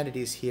extract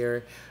entities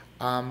here.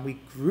 We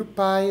group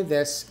by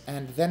this,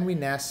 and then we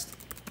nest,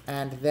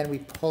 and then we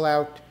pull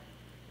out.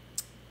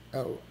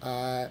 Oh,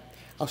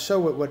 I'll show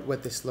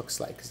what this looks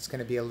like, because it's going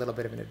to be a little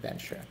bit of an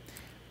adventure.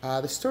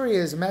 The story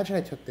is, imagine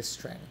I took this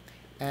string,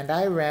 and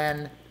I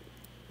ran.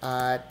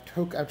 I'm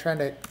trying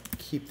to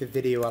keep the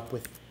video up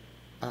with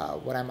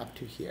what I'm up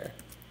to here.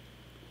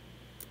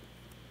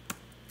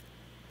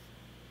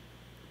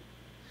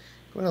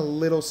 Going a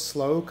little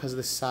slow because of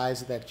the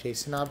size of that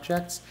JSON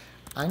objects.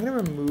 I'm going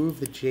to remove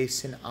the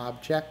JSON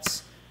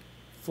objects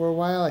for a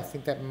while. I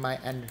think that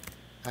might end.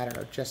 I don't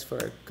know. Just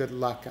for good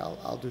luck,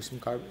 I'll do some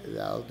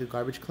I'll do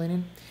garbage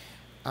cleaning.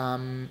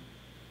 All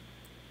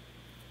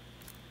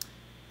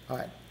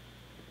right.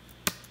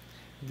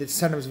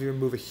 Sometimes if you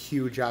remove a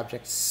huge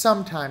object,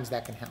 sometimes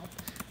that can help.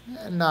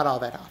 Not all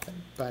that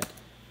often, but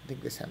I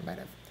think this time might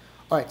have.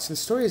 All right. So the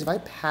story is, if I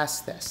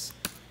pass this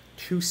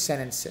 2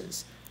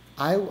 sentences.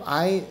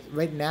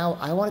 Right now,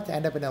 I want it to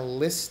end up in a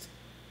list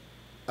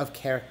of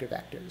character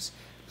vectors.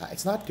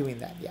 It's not doing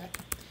that yet.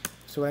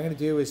 So what I'm going to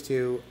do is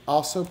to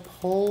also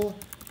pull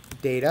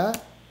data.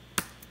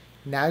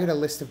 Now I get a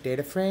list of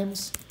data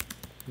frames.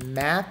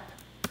 Map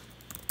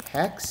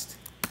text.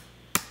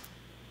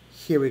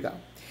 Here we go.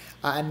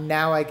 And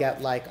now I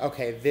get like,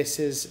 okay, this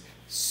is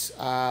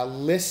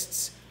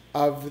lists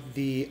of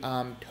the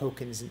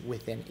tokens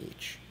within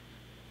each.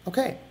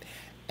 Okay.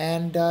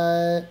 And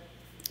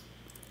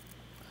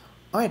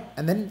all right,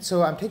 and then,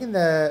 so I'm taking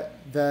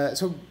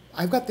so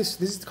I've got this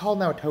is called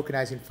now a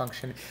tokenizing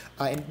function.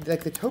 In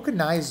like the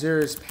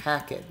tokenizers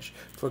package,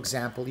 for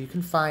example, you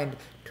can find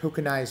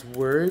tokenized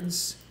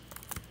words,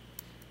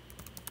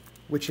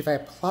 which if I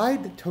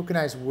applied the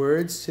tokenized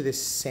words to this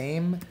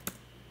same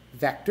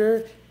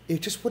vector,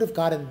 it just would have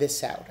gotten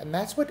this out. And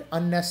that's what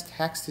unnest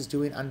text is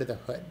doing under the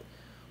hood.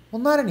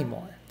 Well, not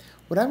anymore.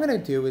 What I'm going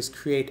to do is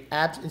create,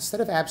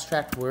 instead of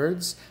abstract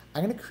words,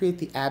 I'm going to create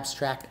the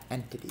abstract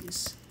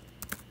entities.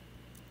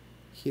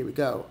 Here we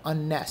go.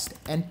 Unnest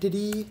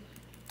entity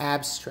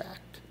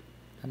abstract.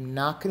 I'm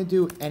not going to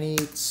do any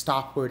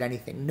stop word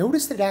anything.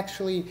 Notice that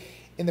actually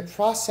in the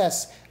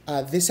process,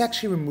 this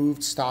actually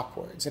removed stop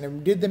words, and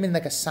it did them in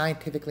like a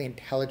scientifically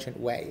intelligent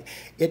way.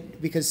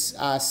 Because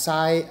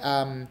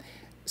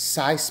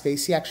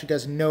scispacy actually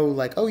does know,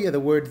 like, oh yeah, the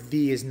word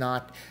the is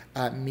not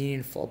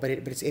meaningful, but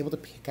it's able to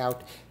pick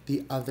out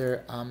the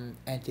other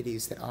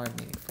entities that are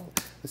meaningful.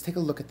 Let's take a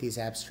look at these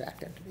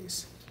abstract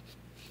entities.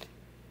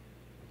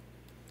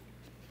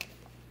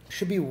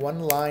 Should be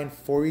 1 line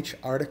for each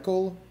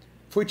article,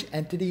 for each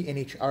entity in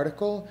each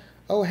article.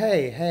 Oh,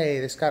 hey,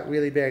 this got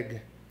really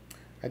big,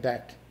 I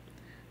bet.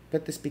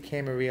 Bet this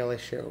became a real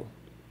issue.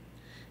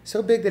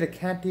 So big that it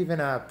can't even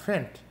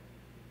print.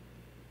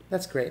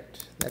 That's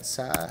great. That's,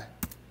 I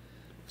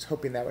was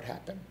hoping that would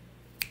happen.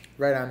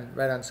 Right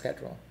on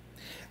schedule.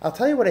 I'll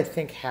tell you what I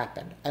think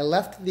happened. I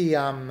left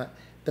the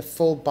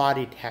full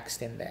body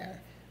text in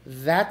there.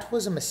 That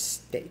was a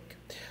mistake.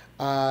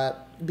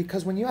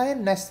 Because when I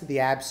nested the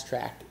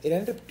abstract, it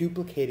ended up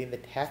duplicating the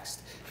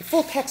text, the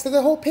full text of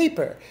the whole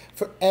paper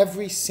for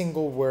every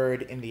single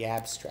word in the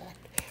abstract.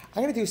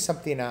 I'm going to do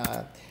something,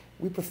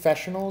 we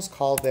professionals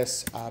call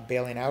this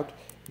bailing out.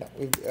 No,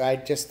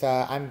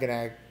 I'm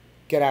going to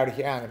get out of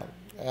here. I'm going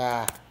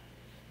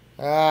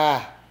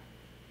to,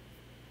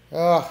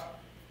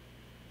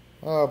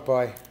 oh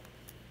boy.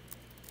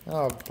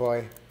 Oh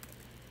boy.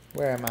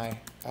 Where am I?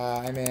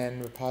 I'm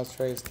in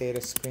repositories, data,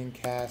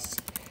 screencast.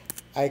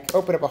 I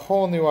open up a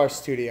whole new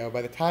RStudio.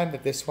 By the time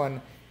that this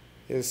one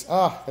is,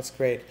 that's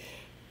great.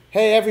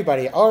 Hey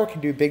everybody, R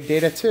can do big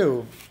data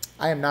too.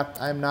 I'm not,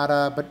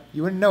 but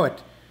you wouldn't know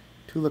it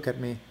to look at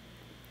me.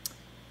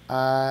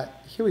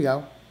 Here we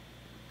go.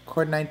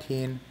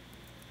 CORD-19.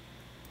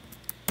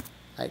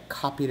 I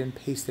copied and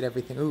pasted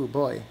everything. Ooh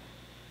boy.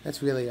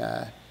 That's really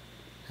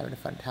having a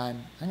fun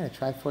time. I'm going to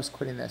try force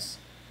quitting this.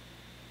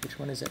 Which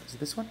one is it? Is it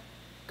this one?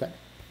 Good.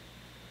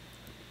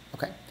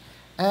 Okay.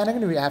 And I'm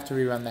going to have to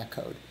rerun that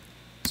code.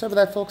 Sorry for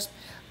that, folks.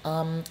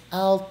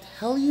 I'll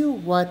tell you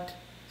what...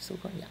 Still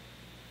going? Yeah.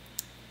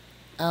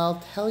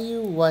 I'll tell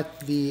you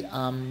what the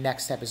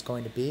next step is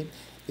going to be.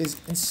 Is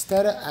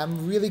instead of...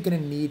 I'm really going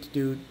to need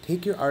to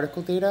take your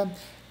article data,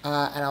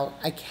 and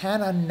I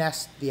can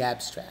unnest the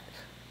abstract.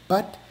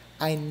 But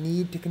I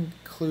need to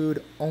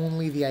include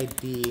only the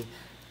ID.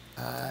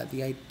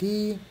 The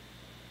ID...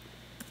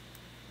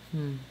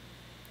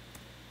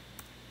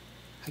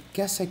 I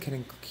guess I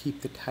can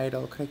keep the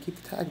title. Could I keep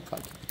the title? I could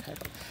probably keep the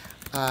title.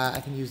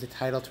 I can use the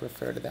title to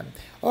refer to them.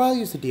 Or I'll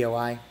use the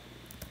DOI.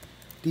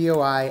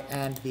 DOI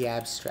and the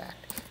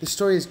abstract. The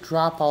story is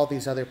drop all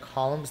these other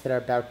columns that are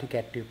about to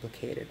get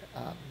duplicated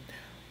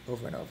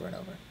over and over and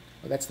over.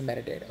 Oh, that's the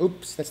metadata.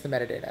 Oops, that's the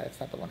metadata. That's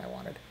not the one I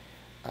wanted.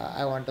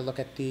 I wanted to look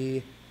at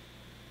the...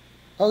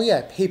 Oh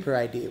yeah, paper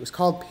ID. It was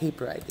called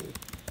paper ID.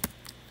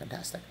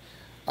 Fantastic.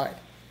 All right.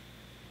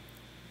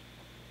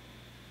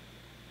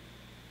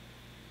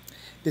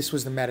 This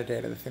was the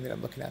metadata, the thing that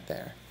I'm looking at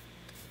there.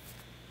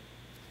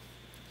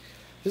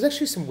 There's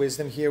actually some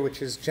wisdom here, which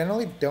is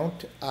generally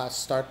don't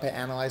start by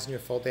analyzing your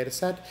full data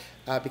set,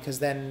 because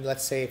then,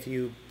 let's say if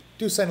you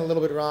do something a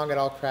little bit wrong, it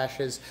all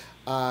crashes,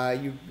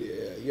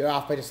 you're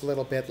off by just a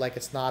little bit, like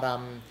it's not,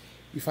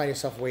 you find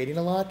yourself waiting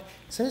a lot.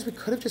 Sometimes we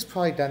could have just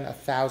probably done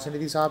 1,000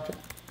 of these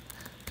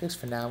objects.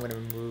 For now, I'm going to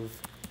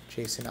remove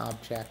JSON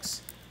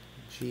objects.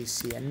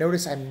 GC. And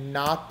notice I'm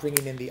not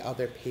bringing in the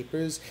other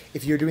papers.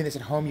 If you're doing this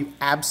at home, you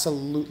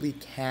absolutely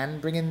can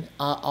bring in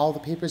all the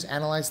papers,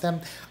 analyze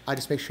them.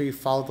 Just make sure you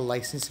follow the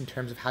license in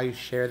terms of how you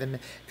share them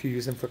if you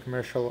use them for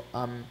commercial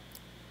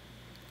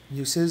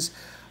uses.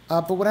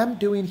 But what I'm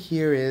doing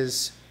here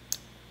is,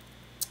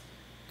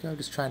 I'm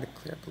just trying to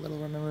clear up a little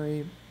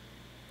memory.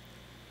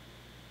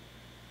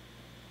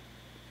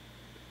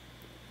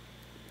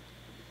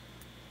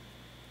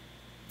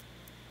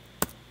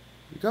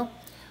 Here we go.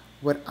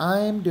 What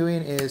I'm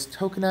doing is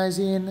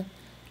tokenizing,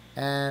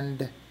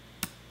 and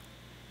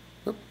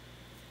whoop,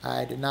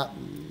 I did not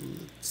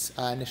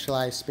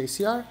initialize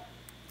spacyr.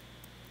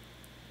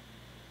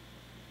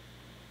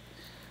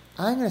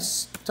 I'm going to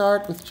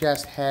start with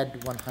just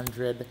head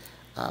 100,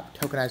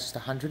 tokenize just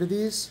 100 of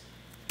these.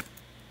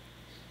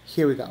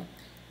 Here we go.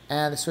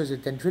 And the stories of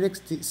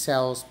dendritic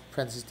cells,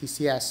 parentheses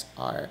DCS,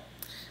 are...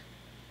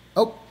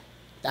 Oh,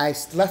 I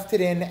left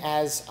it in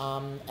as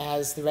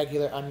the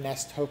regular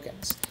unnest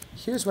tokens.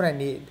 Here's what I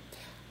need.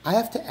 I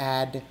have to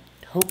add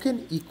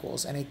token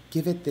equals, and I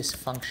give it this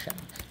function,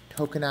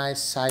 tokenize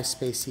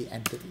scispacy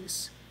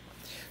entities.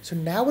 So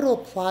now it'll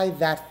apply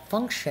that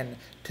function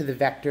to the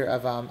vector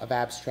of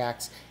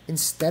abstracts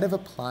instead of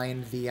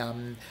applying the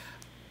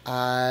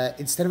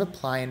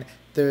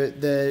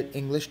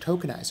English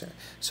tokenizer.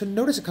 So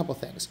notice a couple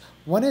things.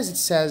 One is it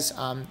says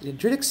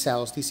dendritic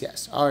cells,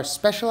 DCS, are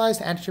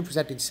specialized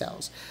antigen-presenting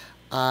cells.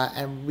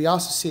 And we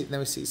also see, then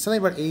we see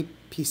something about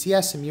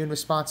APCS, immune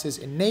responses,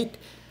 innate,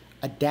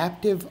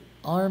 adaptive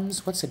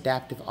arms. What's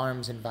adaptive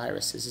arms in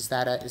viruses? Is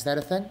that a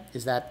thing?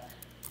 Is that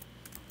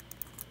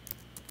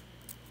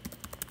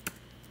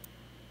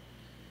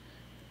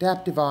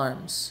adaptive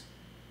arms?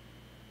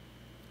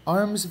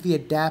 Arms of the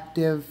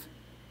adaptive.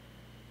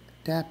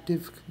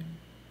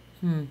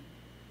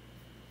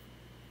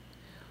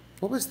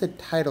 What was the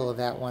title of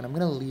that one? I'm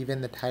going to leave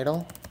in the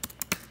title.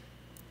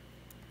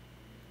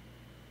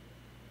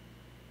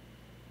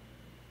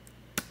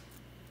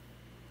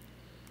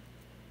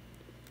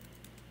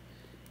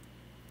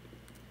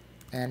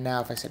 And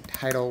now if I said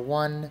title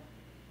 1,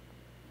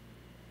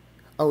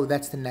 oh,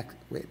 that's the next,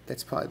 wait,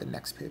 that's probably the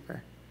next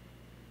paper.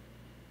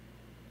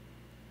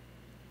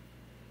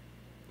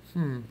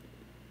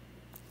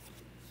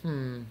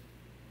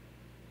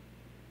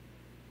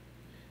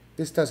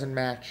 This doesn't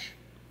match.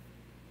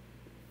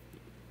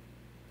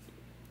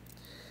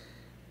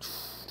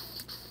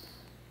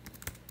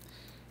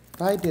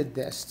 If I did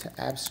this to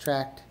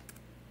abstract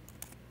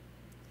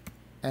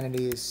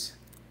entities,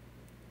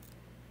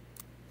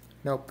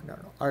 nope, no,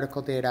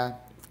 article data.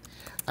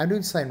 I'm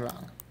doing something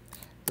wrong.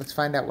 Let's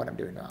find out what I'm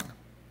doing wrong.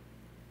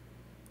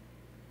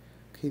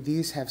 Okay,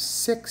 these have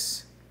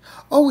 6.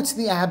 Oh, it's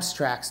the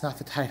abstracts, not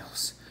the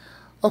titles.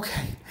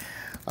 Okay.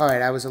 All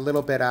right, I was a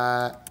little bit,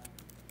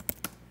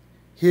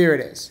 here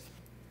it is.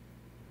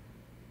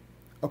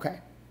 Okay.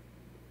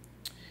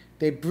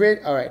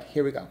 All right,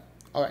 here we go.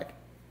 All right.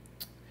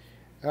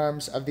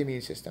 Arms of the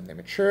immune system. They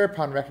mature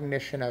upon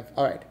recognition of,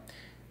 all right,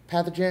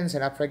 pathogens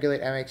and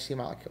upregulate MHC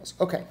molecules.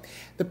 Okay,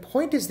 the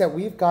point is that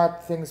we've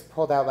got things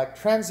pulled out like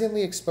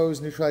transiently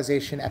exposed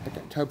neutralization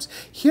epitopes.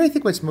 Here I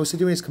think what's mostly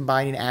doing is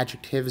combining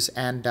adjectives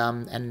and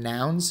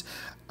nouns,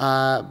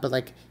 but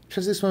like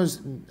transiently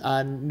exposed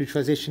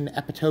neutralization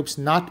epitopes,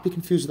 not to be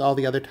confused with all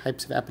the other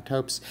types of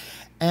epitopes.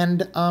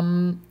 And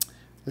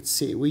let's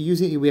see,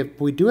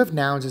 we do have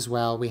nouns as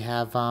well. We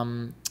have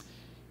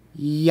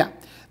yeah.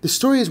 The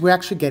story is we're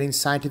actually getting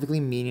scientifically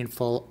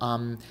meaningful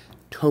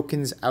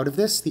tokens out of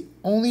this. The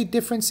only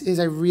difference is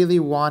I really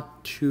want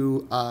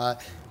to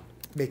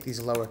make these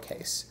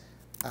lowercase.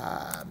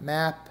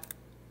 Map,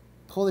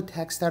 pull the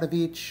text out of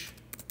each,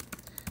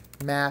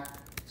 map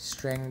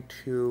string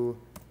to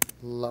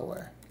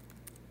lower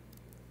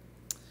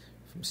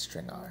from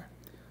string R.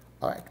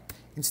 All right.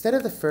 Instead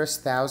of the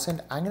first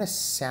 1,000, I'm going to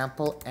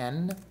sample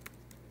n.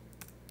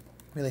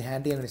 Really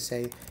handy. I'm going to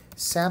say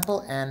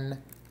sample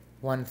n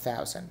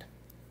 1,000.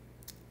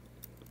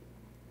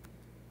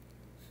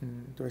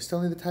 Do I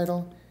still need the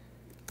title?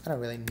 I don't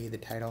really need the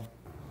title.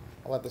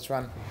 I'll let this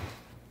run.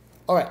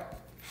 All right.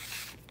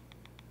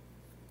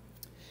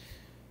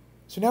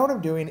 So now what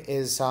I'm doing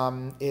is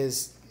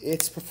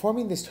it's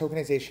performing this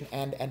tokenization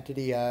and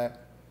entity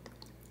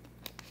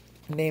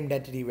named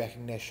entity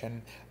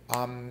recognition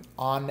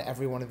on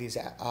every one of these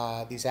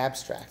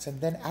abstracts, and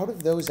then out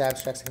of those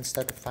abstracts, I can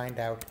start to find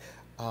out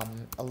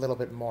a little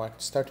bit more. I can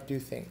start to do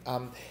things.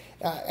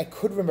 I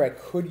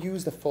could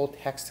use the full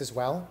text as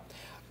well.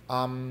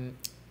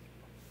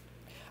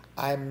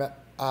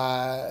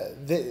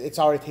 It's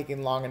already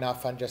taking long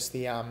enough on just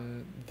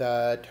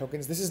the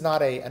tokens. This is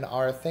not an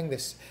R thing.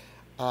 This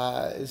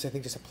is, I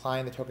think, just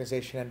applying the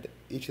tokenization and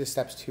each of the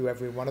steps to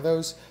every one of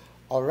those.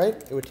 All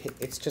right,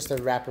 it's just a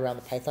wrap around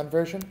the Python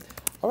version.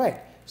 All right,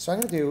 so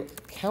I'm going to do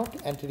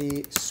count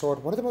entity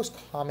sort. What are the most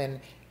common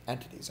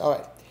entities? All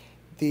right,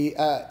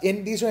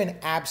 these are in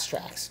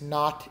abstracts,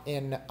 not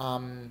in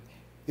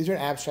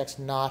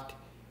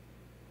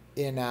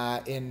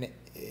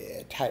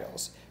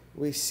titles.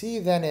 We see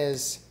then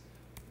is,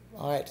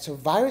 all right, so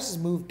viruses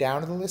moved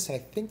down on the list, and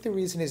I think the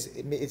reason is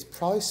it's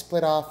probably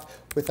split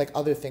off with like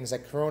other things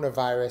like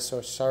coronavirus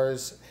or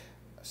SARS.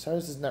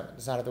 SARS is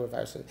not a word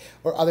virus,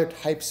 or other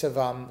types of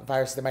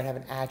viruses that might have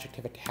an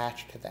adjective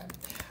attached to them.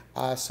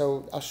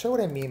 So I'll show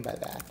what I mean by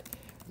that.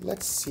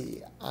 Let's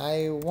see.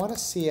 I want to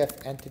see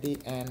if entity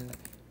and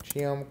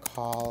geom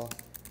call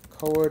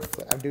CORD.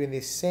 I'm doing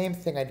the same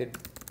thing I did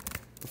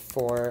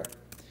before.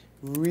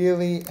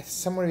 Really,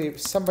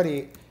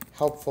 somebody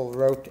helpful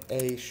wrote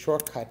a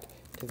shortcut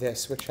to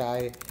this, which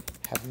I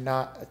have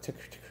not, to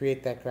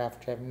create that graph,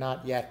 which I have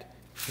not yet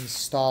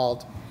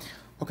installed.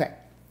 Okay.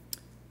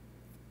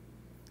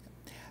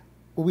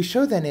 What we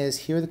show then is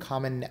here are the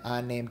common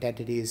named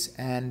entities,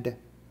 and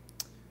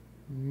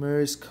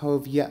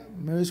MERS-CoV. Yeah,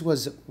 MERS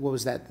was, what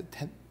was that?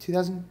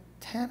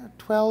 2010 or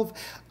 12?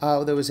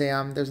 There was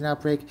an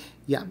outbreak.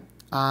 Yeah.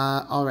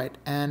 All right,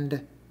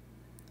 and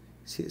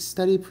see,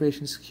 study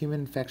operations,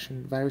 human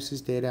infection, viruses,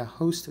 data,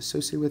 host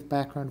associated with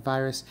background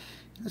virus.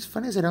 You know, what's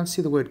funny is I don't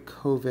see the word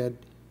COVID.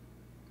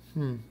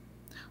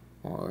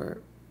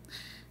 Or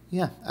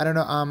yeah, I don't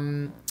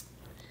know.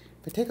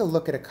 If I take a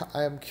look at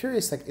I'm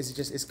curious, like, is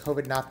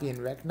COVID not being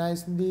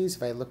recognized in these?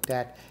 If I looked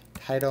at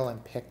title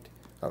and picked,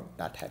 oh,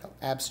 not title,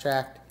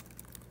 abstract,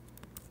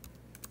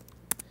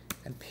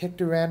 and picked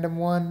a random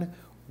one,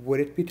 would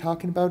it be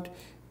talking about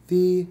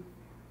how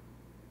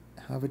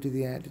would I do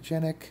the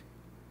antigenic?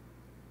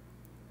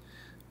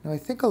 No, I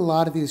think a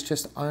lot of these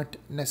just aren't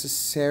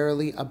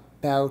necessarily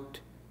about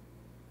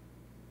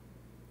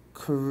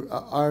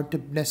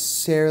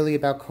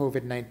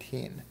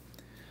COVID-19.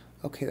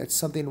 Okay, that's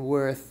something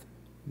worth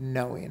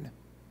knowing.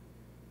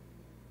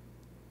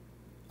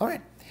 All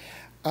right.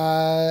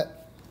 And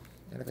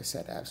if I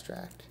said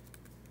abstract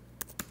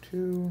 2,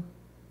 here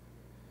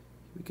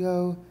we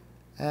go.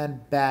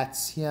 And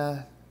bats,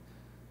 yeah.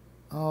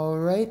 All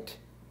right.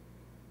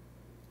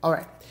 All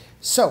right.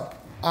 So,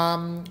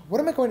 what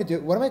am I going to do?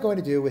 What am I going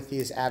to do with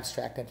these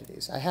abstract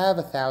entities? I have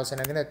 1,000.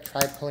 I'm going to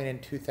try pulling in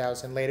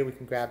 2,000. Later, we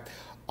can grab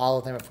all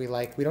of them if we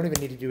like. We don't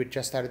even need to do it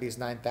just out of these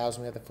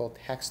 9,000 we have the full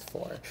text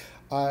for.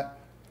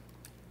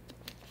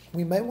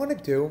 We might want to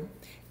do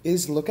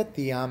is look at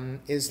the a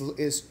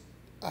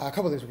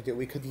couple of things we could do.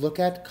 We could look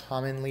at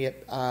commonly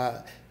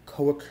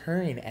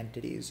co-occurring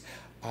entities,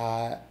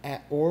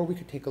 or we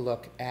could take a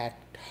look at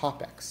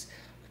topics.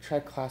 Try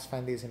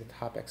classifying these into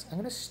topics. I'm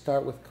going to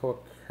start with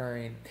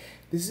co-occurring.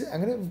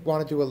 I'm going to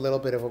want to do a little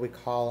bit of what we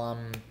call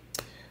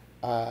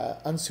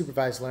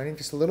unsupervised learning,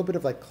 just a little bit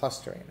of like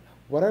clustering.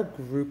 What are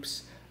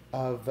groups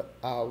of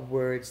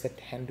words that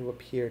tend to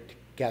appear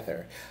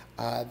together?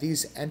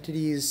 These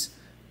entities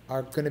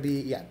are going to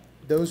be, yeah,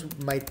 those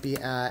might be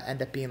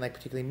end up being like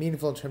particularly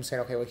meaningful in terms of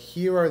saying, okay, well,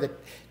 here are the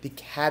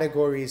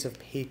categories of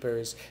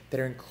papers that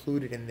are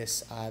included in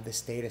this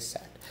this data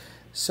set.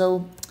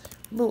 So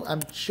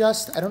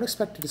I don't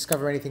expect to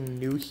discover anything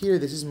new here.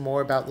 This is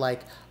more about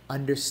like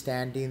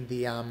understanding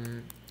the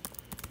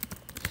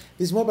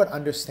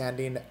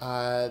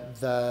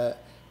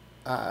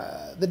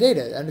the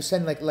data,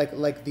 understanding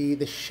like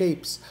the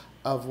shapes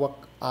of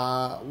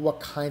what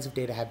kinds of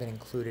data have been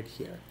included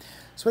here.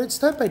 So what I'd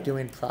start by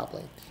doing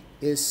probably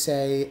is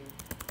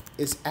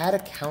add a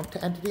count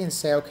to entity and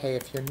say, okay,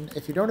 if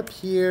you don't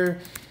appear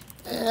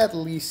at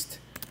least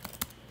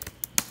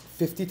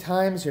 50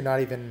 times, you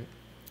don't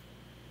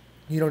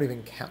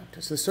even count.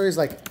 So the story is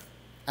like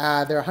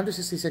there are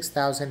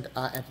 166,000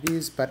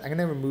 entities, but I'm going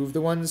to remove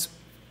the ones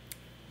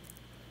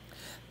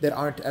that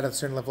aren't at a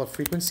certain level of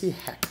frequency.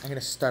 Heck, I'm going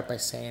to start by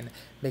saying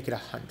make it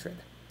 100.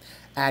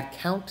 Add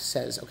count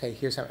says, okay,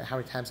 here's how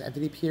many times the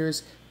entity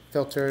appears.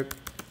 Filter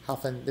how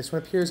often this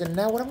one appears. And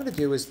now what I'm going to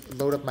do is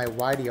load up my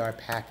YDR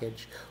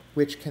package,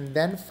 which can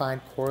then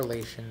find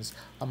correlations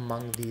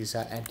among these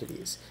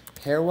entities.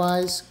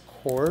 Pairwise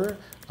core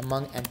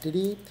among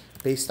entity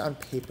based on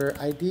paper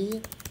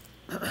ID.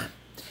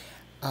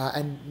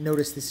 And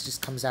notice this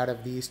just comes out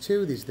of these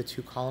two. These are the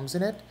two columns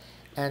in it.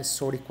 And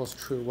sort equals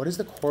true. What is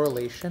the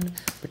correlation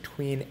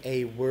between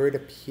a word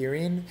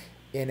appearing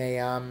in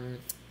an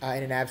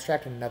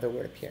abstract and another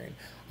word appearing?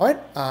 All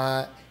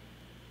right.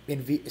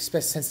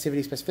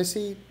 Sensitivity,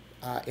 specificity,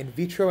 in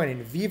vitro and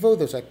in vivo,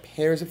 those are like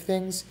pairs of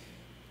things.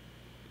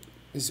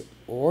 Is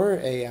or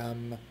a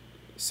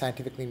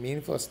scientifically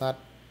meaningful? It's not.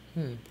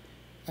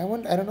 I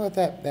don't know what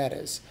that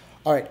is.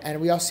 All right, and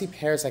we also see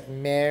pairs like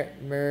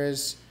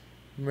MERS,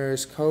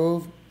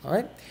 MERS-CoV. All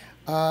right,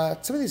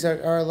 some of these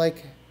are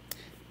like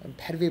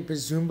pedigree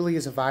presumably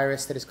is a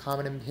virus that is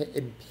common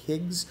in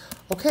pigs.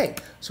 Okay,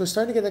 so we're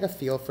starting to get like a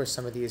feel for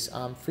some of these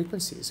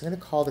frequencies. I'm going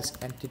to call this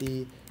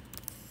entity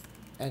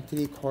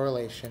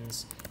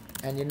correlations,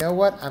 and you know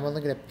what? I'm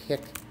only going to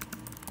pick.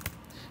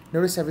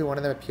 Notice every one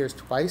of them appears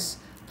twice.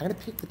 I'm going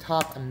to pick the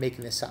top. I'm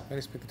making this up. I'm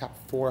going to pick the top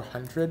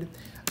 400,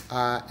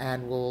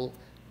 and we'll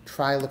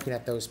try looking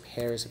at those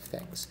pairs of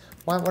things.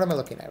 What am I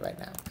looking at right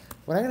now?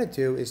 What I'm going to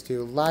do is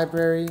do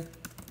library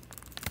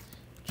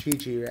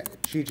gggraph.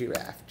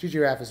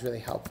 Gggraph is really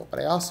helpful, but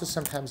I also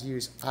sometimes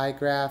use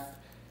igraph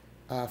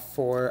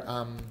for,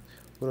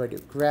 what do I do?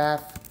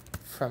 Graph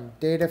from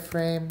data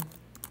frame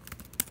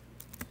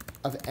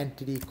of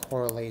entity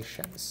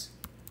correlations.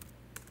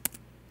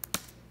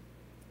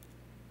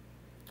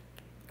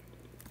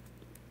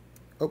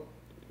 Oh,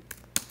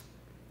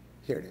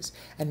 here it is.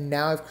 And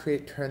now I've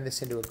turned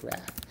this into a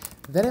graph.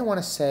 Then I want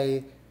to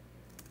say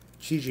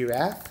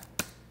gggraph.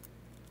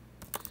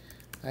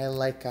 I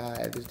like,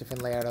 there's a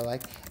different layout I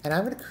like. And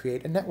I'm going to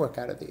create a network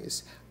out of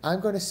these. I'm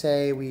going to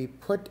say we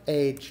put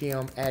a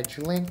geom edge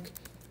link,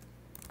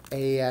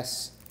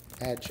 AES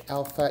edge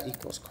alpha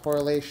equals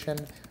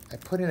correlation. I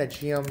put in a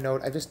geom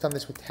node. I've just done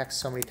this with text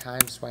so many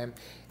times, so I'm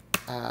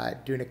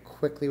doing it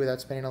quickly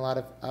without spending a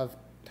lot of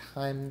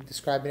time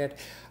describing it.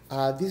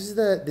 This is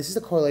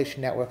the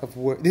correlation network of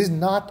words. This is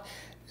not,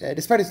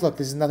 despite its look,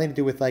 this has nothing to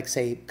do with, like,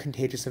 say,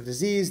 contagious of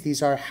disease.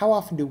 These are how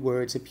often do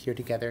words appear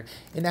together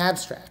in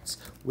abstracts.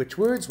 Which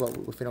words? Well,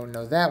 if we don't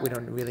know that, we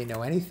don't really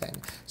know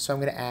anything. So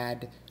I'm going to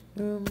add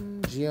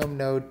geom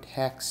node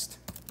text,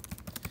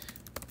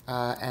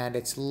 and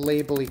its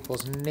label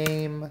equals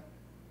name,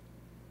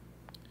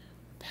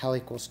 pel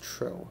equals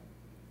true.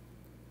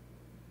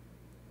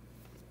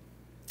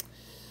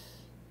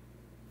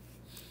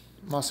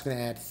 I'm also going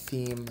to add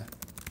theme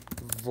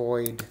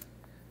void,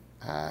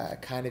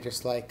 kind of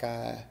just like,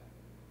 kind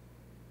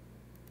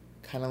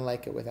of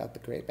like it without the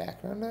gray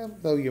background,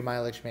 though your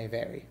mileage may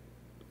vary.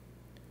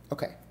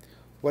 Okay,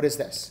 what is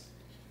this?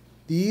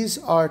 These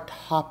are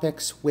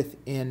topics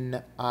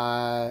within,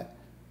 here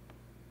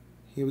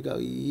we go,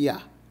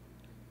 yeah.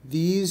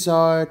 These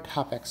are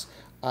topics.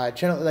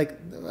 Generally,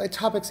 like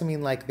topics, I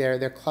mean, like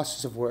they're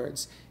clusters of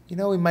words. You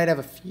know, we might have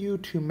a few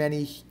too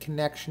many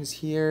connections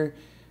here.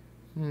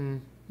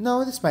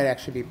 No, this might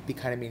actually be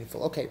kind of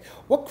meaningful. Okay,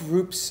 what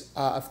groups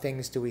of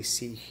things do we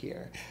see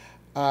here?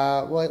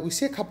 Well, we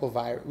see a couple of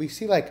viruses. We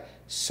see like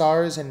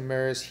SARS and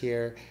MERS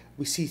here.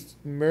 We see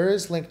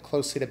MERS linked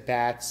closely to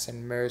bats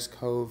and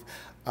MERS-CoV.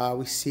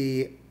 We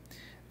see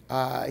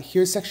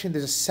here's section.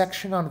 There's a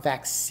section on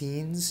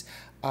vaccines.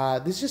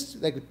 This is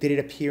just like, did it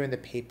appear in the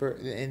paper,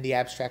 in the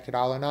abstract at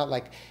all or not?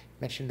 Like,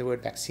 mentioned the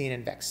word vaccine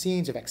and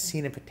vaccines, or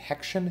vaccine and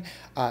protection,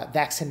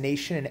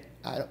 vaccination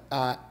and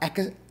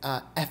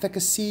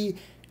efficacy,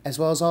 as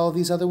well as all of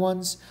these other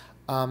ones.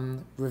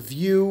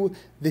 Review,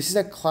 this is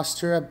a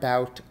cluster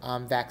about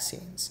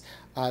vaccines.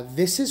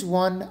 This is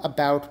one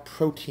about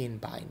protein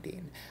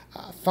binding,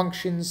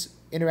 functions,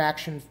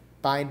 interaction,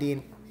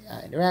 binding,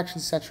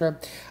 interactions, etc.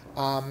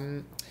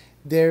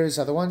 There's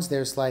other ones.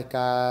 There's like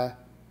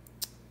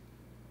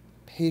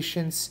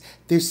patients.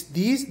 This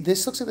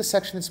looks like the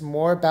section that's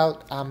more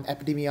about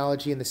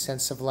epidemiology in the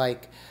sense of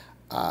like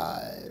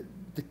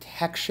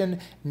detection,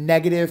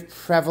 negative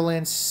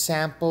prevalence,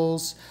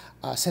 samples,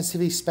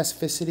 sensitivity,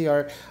 specificity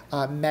are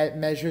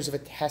measures of a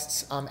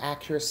test's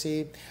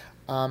accuracy.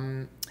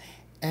 And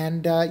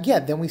yeah,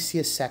 then we see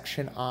a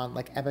section on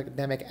like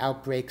epidemic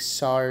outbreaks,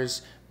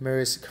 SARS,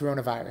 MERS,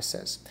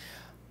 coronaviruses.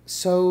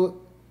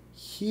 So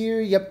here,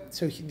 yep.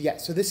 So yeah.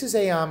 So this is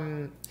a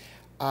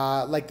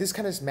like this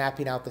kind of is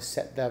mapping out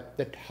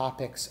the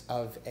topics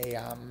of a.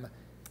 I'm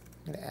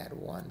gonna add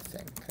one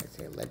thing. Can I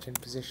say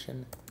legend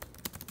position?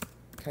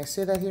 Can I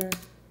say that here?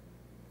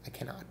 I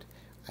cannot.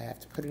 I have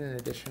to put in an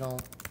additional.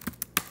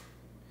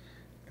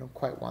 I don't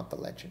quite want the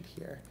legend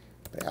here,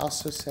 but I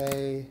also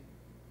say.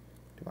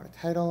 Do I want a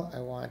title? I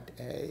want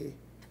a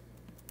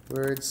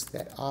words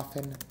that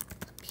often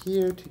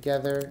appear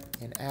together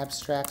in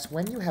abstracts.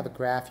 When you have a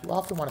graph, you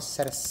often want to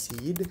set a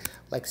seed,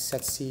 like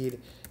set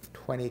seed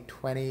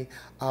 2020.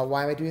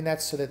 Why am I doing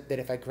that? So that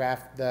if I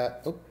graph the,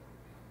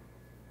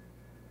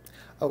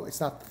 oh,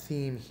 it's not the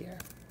theme here.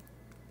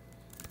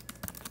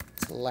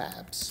 It's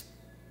labs,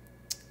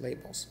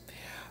 labels.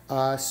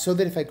 so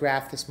that if I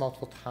graph this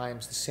multiple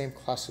times, the same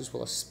clusters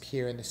will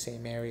appear in the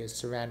same areas.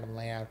 It's a random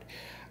layout.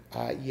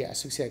 Yeah,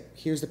 so you see, like,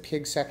 here's the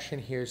pig section,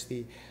 here's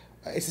the,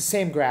 it's the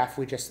same graph,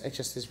 it just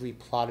is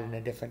replotted in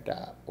a different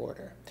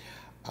order.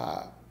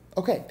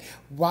 Okay,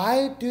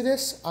 why do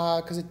this?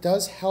 Because it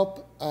does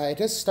help, it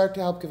does start to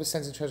help give a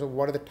sense in terms of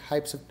what are the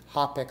types of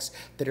topics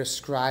that are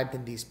described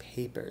in these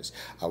papers.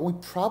 What we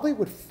probably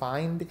would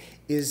find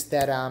is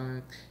that,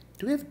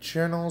 do we have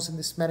journals in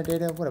this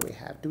metadata? What do we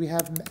have? Do we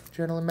have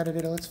journal and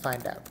metadata? Let's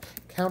find out.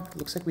 Count,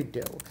 looks like we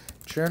do.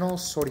 Journal,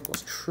 sort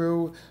equals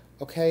true.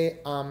 Okay,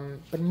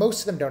 but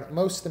most of them don't.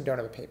 Most of them don't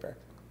have a paper.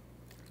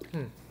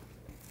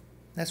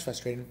 That's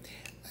frustrating.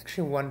 I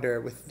actually wonder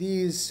with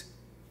these.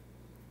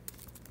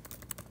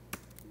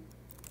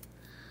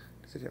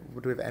 Do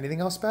we have anything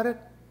else about it?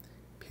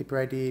 Paper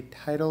ID,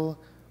 title,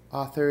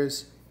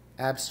 authors,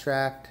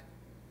 abstract,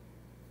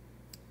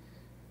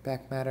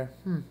 back matter.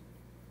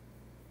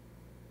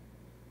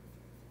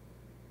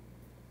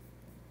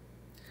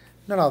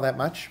 Not all that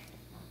much.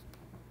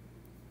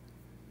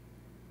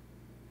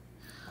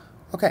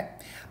 Okay,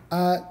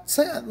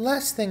 so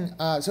last thing,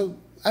 so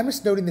I'm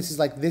just noting this is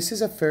like, this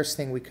is a first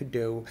thing we could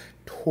do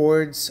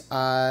towards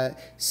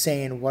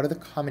saying what are the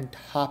common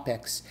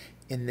topics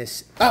in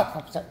this. Oh,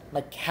 I'm sorry,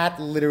 my cat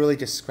literally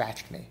just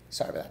scratched me.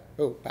 Sorry about that.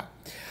 Oh,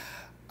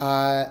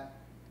 wow.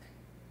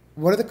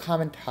 What are the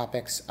common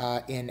topics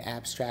in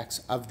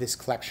abstracts of this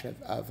collection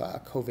of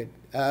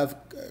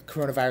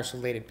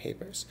coronavirus-related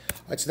papers?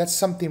 All right, so that's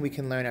something we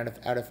can learn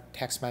out of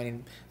text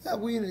mining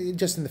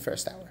just in the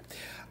first hour.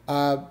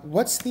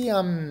 What's the,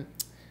 let's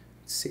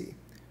see,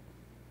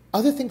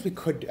 other things we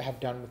could have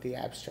done with the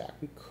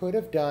abstract? We could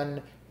have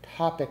done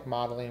topic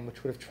modeling,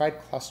 which would have tried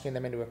clustering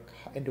them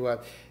into a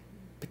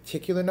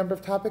particular number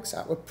of topics.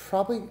 We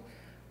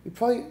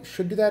probably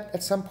should do that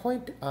at some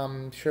point.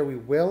 Sure we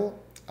will,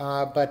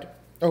 but,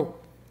 oh,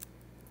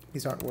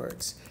 these aren't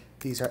words.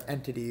 These are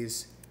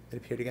entities that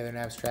appear together in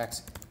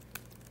abstracts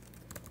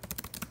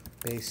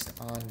based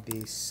on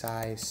the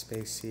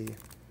scispacy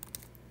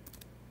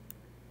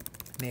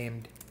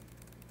named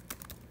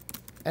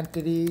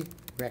entity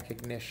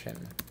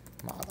recognition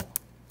model.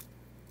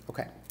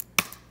 Okay.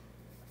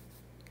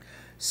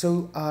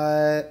 So,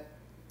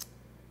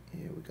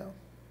 here we go.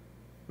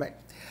 Right.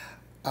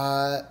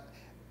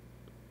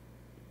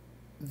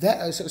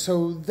 That's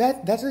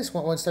at least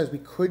one start. We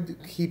could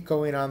keep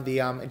going on the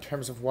in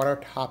terms of what are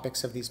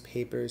topics of these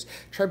papers.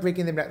 Try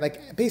breaking them down,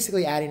 like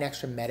basically adding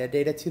extra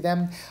metadata to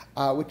them,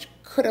 which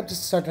could help to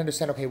start to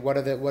understand. Okay, what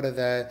are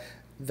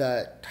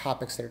the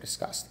topics that are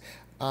discussed?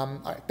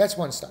 All right, that's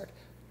one start.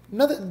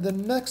 The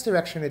next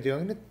direction to do,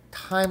 I'm going to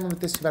time limit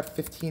this to about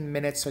 15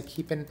 minutes, so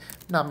keeping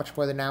not much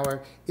more than an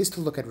hour, is to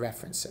look at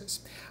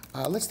references.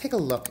 Let's take a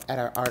look at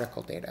our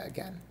article data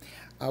again.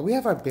 We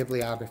have our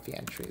bibliography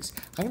entries.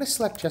 I'm going to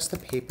select just the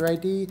paper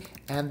ID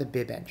and the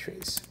bib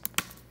entries.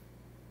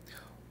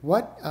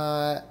 What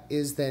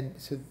is then,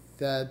 so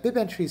the bib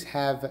entries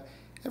have,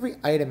 every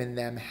item in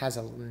them has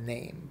a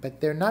name,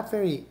 but they're not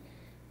the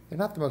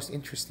most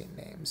interesting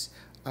names.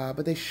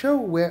 But they show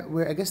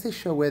where I guess they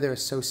show where they're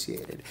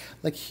associated.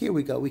 Like here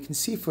we go. We can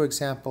see, for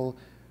example,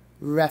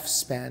 ref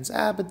spans.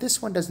 But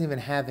this one doesn't even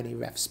have any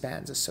ref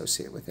spans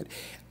associated with it.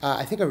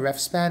 I think a ref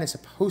span is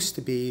supposed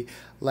to be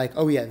like,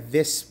 oh yeah,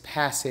 this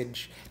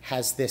passage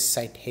has this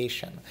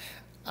citation.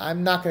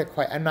 I'm not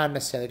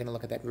necessarily going to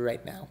look at that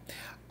right now,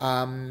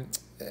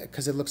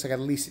 because it looks like at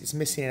least it's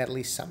missing in at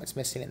least some. It's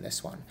missing in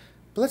this one.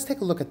 But let's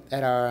take a look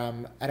at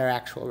our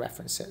actual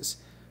references.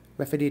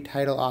 Ref ID,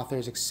 title,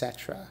 authors,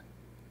 etc.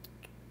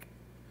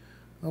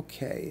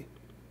 Okay,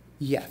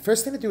 yeah,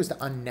 first thing to do is to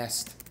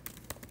unnest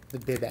the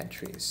bib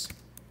entries.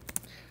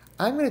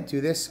 I'm going to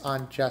do this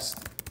on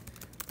just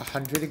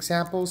 100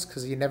 examples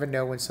because you never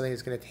know when something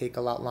is going to take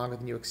a lot longer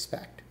than you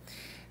expect.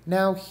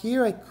 Now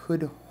here I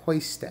could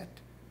hoist it.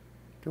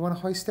 Do you want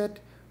to hoist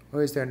it?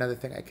 Or is there another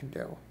thing I can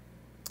do?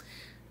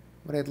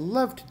 What I'd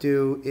love to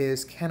do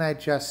is I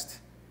just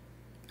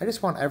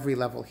want every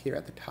level here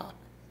at the top.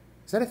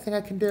 Is that a thing I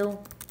can do?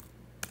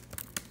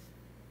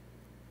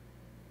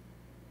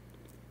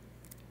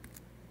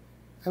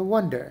 I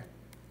wonder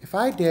if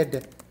I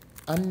did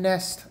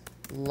unnest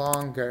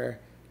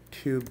longer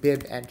to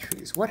bib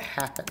entries, what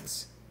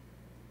happens?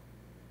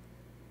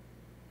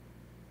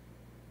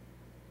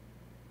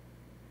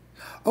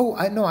 Oh,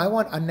 I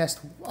want unnest.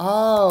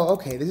 Oh,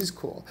 okay, this is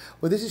cool.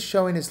 What this is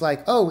showing is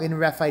like, oh, in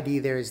ref ID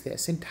there is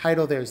this, in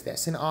title there's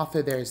this, in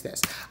author there's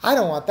this. I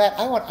don't want that.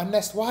 I want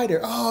unnest wider.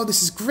 Oh,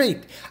 this is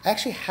great. I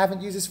actually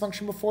haven't used this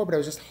function before, but I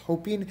was just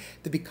hoping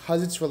that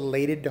because it's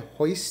related to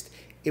hoist,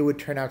 it would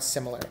turn out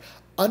similar.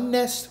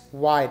 Unnest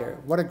wider.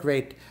 What a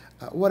great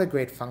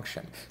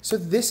function. So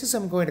this is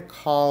I'm going to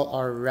call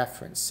our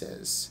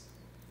references.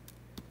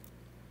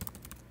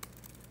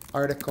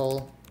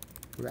 Article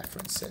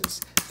references.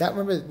 That,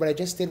 remember, what I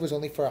just did was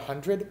only for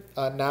 100.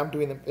 Now I'm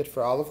doing it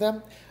for all of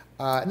them.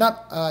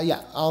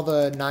 All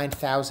the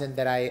 9,000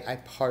 that I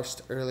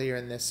parsed earlier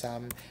in this,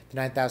 the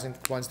 9,000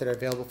 ones that are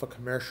available for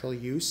commercial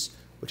use,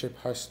 which I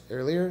parsed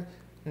earlier.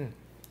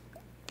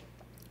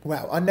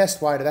 Wow,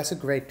 unnest wider, that's a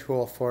great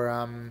tool for,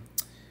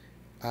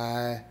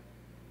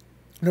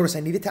 notice I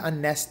needed to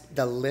unnest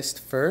the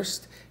list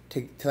first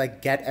to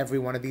like get every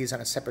one of these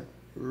on a separate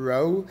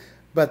row,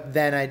 but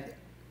then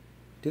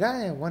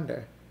I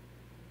wonder.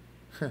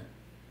 Huh.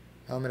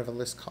 Element of a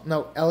list column.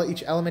 No,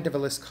 each element of a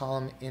list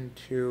column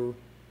into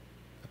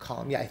a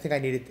column. Yeah, I think I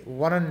needed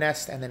one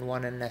unnest and then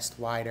one unnest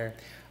wider.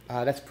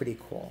 That's pretty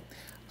cool.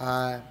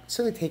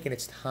 Certainly taking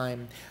its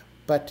time,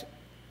 but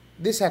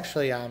this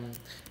actually,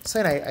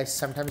 something I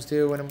sometimes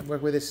do when I'm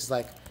working with this is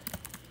like,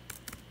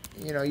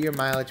 you know, your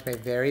mileage may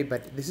vary,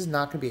 but this is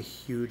not going to be a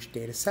huge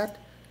data set.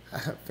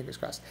 Fingers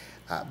crossed.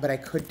 But I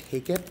could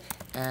take it,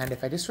 and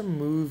if I just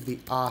remove the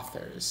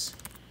authors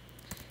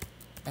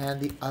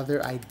and the other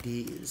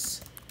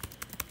IDs,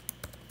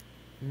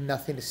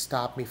 nothing to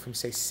stop me from,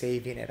 say,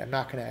 saving it. I'm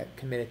not going to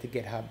commit it to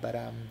GitHub, but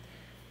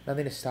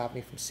nothing to stop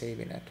me from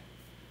saving it.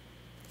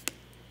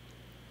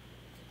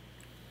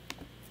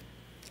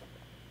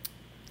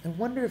 I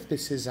wonder if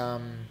this is, I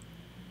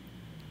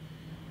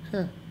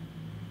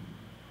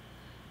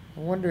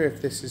wonder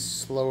if this is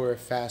slower or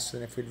faster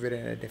than if we'd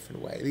written it a different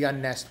way. The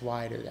unnest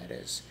wider, that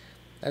is.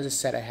 As I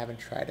said, I haven't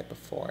tried it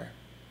before.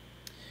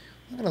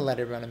 I'm going to let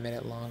it run a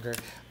minute longer.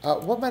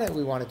 What might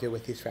we want to do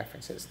with these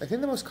references? I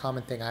think the most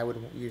common thing I would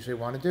usually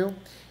want to do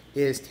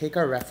is take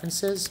our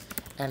references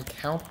and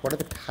count what are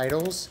the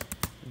titles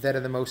that are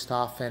the most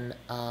often,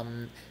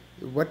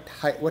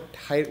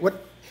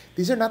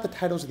 these are not the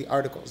titles of the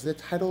articles. They're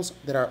the titles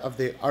that are of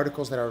the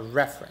articles that are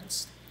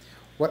referenced.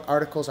 What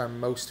articles are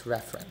most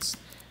referenced?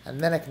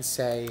 And then I can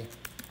say,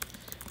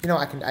 you know,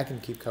 I can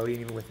keep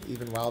coding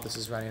even while this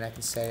is running. I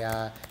can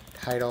say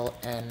title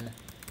n.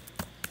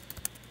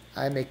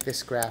 I make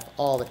this graph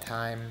all the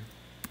time.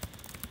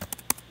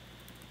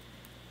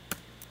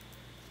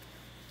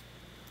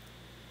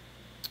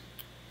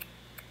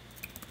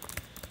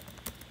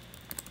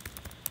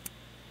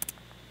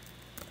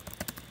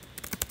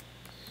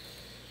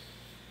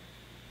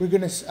 I'm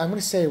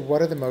gonna say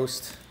what are the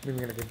most. We're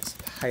gonna get this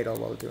title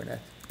while we're doing it.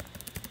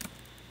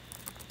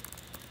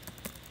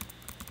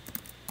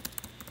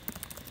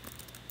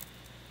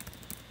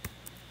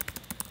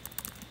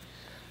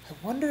 I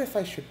wonder if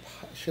I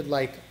should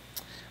like.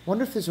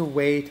 Wonder if there's a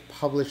way to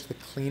publish the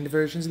cleaned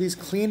versions of these.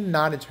 Cleaned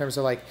not in terms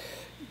of like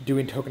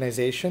doing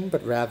tokenization,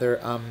 but rather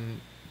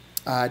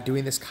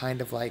doing this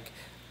kind of like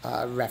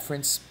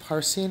reference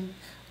parsing,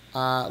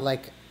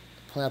 like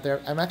pulling out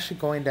there. I'm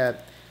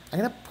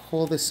gonna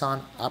pull this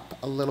on up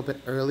a little bit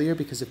earlier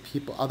because if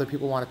other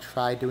people want to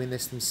try doing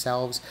this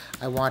themselves,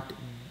 I want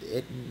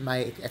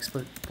my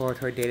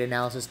exploratory data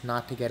analysis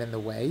not to get in the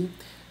way.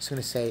 So I'm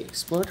gonna say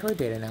exploratory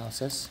data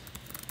analysis.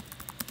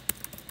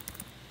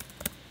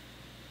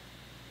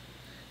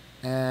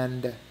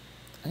 And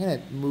I'm going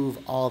to move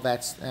all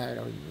that. I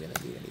don't even really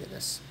need any of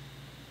this.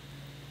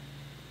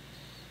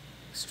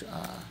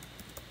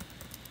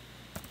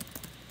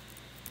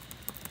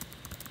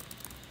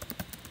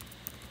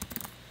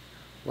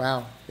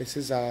 Wow, this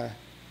is a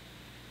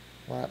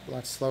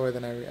lot slower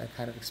than I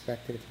kind of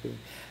expected it to be.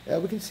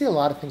 We can see a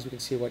lot of things. We can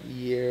see what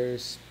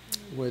years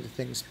were the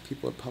things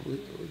people are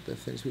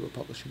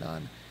publishing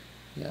on.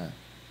 Yeah,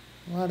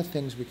 a lot of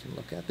things we can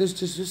look at. There's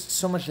just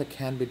so much that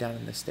can be done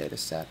in this data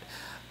set.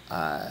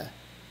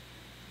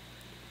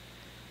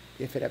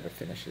 If it ever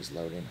finishes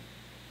loading.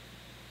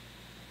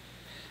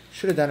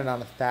 Should have done it on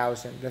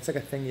 1,000. That's like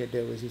a thing you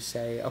do is you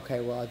say,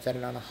 okay, well, I've done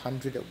it on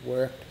 100, it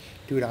worked.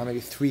 Do it on maybe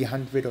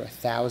 300 or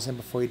 1,000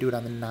 before you do it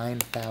on the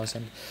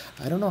 9,000.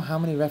 I don't know how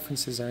many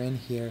references are in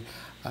here.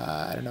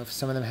 I don't know if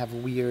some of them have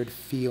weird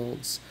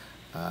fields.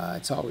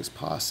 It's always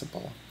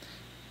possible.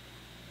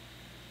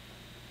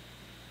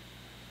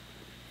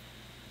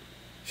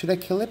 Should I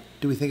kill it?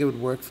 Do we think it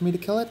would work for me to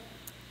kill it?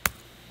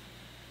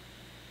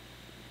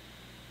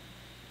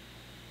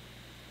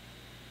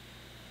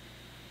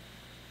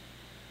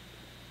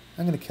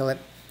 I'm going to kill it.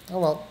 Oh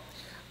well.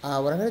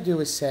 What I'm going to do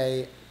is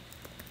say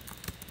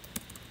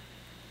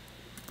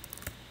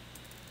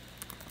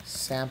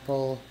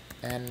sample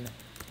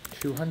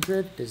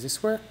n200. Does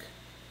this work?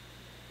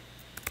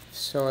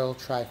 So I'll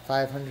try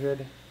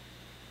 500.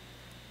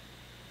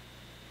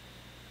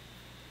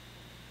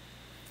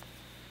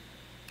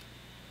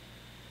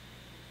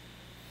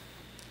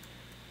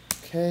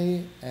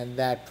 Okay, and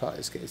that probably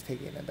is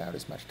taking about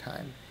as much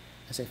time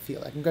as I feel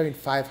like. I'm getting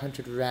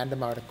 500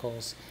 random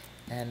articles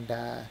and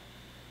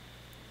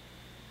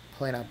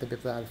pulling out the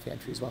bibliography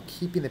entries while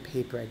keeping the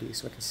paper ID,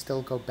 so I can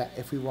still go back.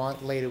 If we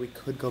want later, we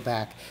could go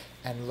back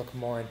and look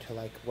more into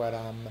like what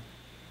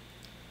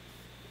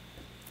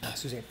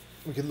excuse me.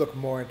 We could look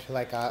more into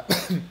like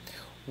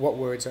what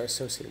words are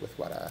associated with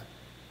what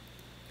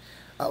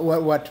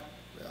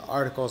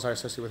articles are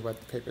associated with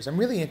what papers. I'm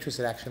really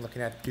interested actually in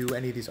looking at, do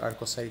any of these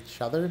articles cite each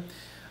other?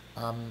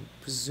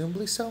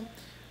 Presumably so.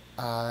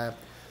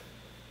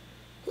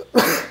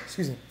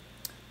 Excuse me.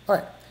 All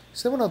right.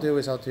 So then what I'll do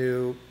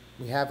is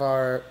we have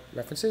our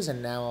references,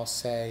 and now I'll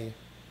say,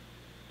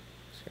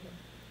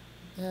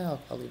 yeah,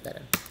 I'll leave that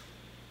in.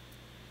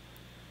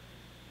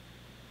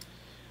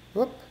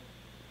 Whoop.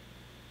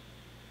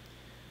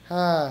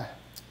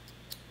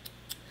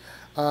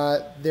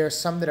 There are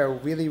some that are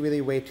really,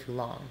 really way too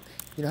long.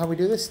 You know how we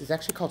do this? It's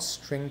actually called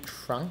string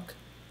trunk.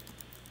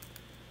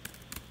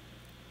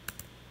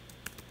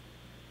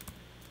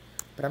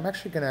 But I'm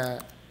actually going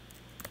to,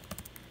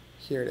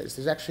 here it is.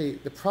 There's actually,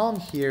 the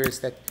problem here is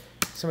that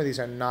some of these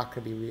are not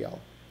going to be real.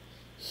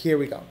 Here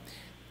we go.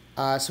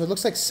 So it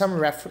looks like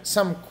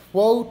some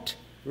quote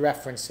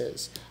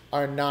references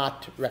are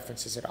not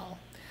references at all.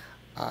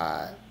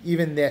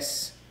 Even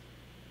this,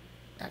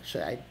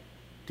 actually, I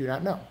do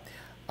not know.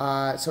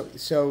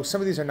 So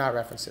some of these are not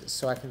references.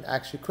 So I can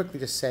actually quickly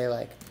just say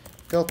like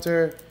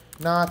filter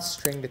not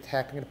string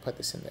detect. I'm going to put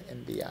this in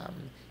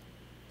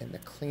the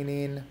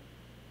cleaning.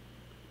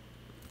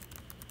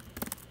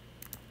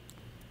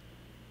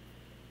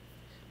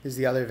 This is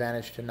the other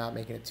advantage to not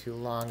making it too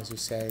long, as you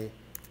say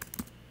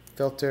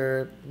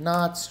filter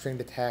not string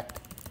detect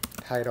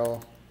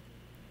title.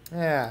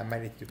 Yeah, I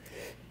might need to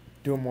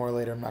do it more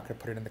later. I'm not going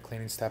to put it in the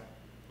cleaning step.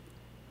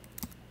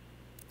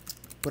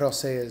 What I'll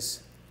say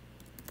is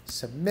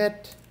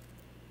submit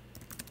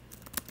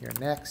your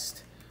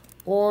next,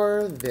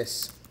 or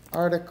this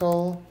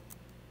article,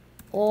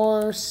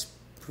 or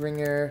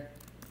Springer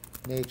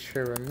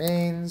nature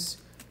remains,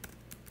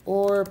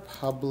 or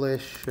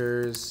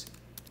publisher's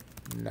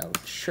note.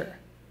 Sure.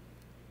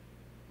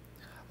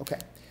 Okay.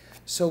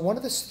 So one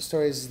of the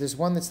stories, there's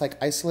one that's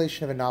like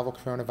isolation of a novel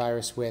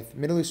coronavirus with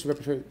Middle East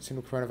respiratory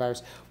syndrome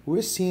coronavirus. What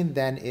we're seeing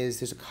then is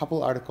there's a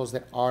couple articles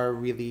that are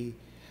really,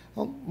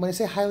 well, when I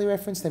say highly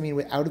referenced, I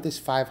mean out of this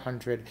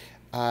 500,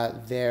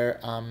 they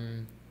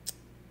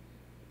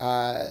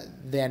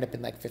end up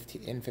in like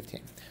 15.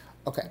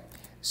 Okay.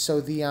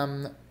 So the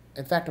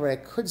in fact, what I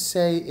could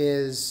say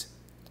is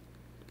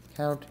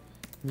count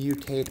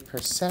mutate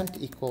percent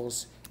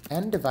equals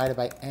n divided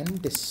by n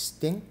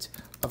distinct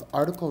of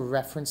article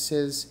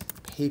references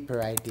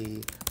paper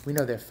ID. We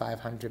know they're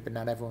 500, but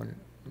not everyone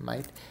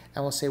might.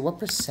 And we'll say what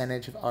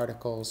percentage of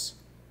articles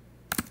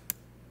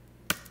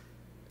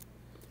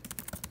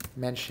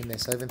mention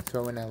this. I'll even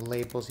throw in a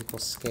labels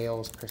equals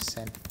scales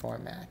percent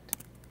format.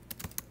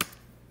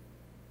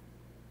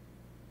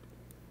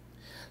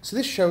 So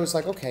this shows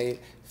like, okay,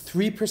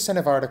 3%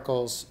 of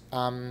articles,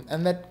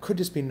 and that could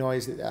just be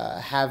noise,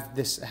 have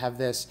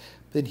this.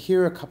 Then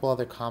here are a couple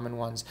other common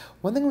ones.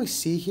 One thing we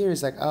see here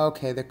is like, oh,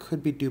 okay, there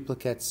could be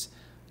duplicates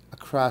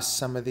across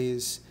some of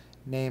these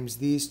names.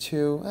 These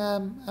two,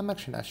 I'm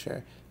actually not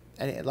sure.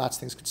 And lots of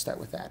things could start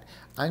with that.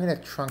 I'm going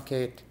to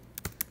truncate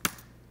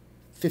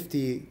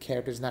 50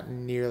 characters, not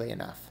nearly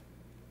enough.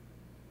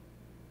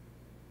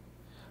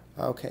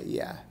 Okay,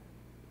 yeah.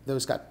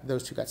 Those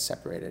two got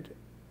separated,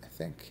 I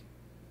think.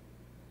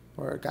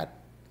 Or got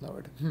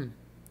lowered.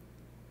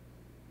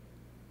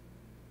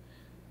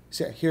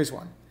 So yeah, here's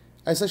one.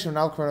 Isolation of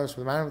novel coronavirus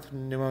with mild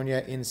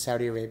pneumonia in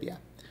Saudi Arabia.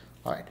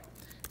 All right,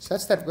 so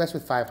that's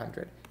with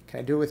 500. Can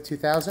I do it with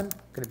 2,000? I'm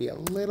going to be a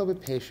little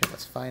bit patient.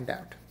 Let's find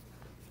out.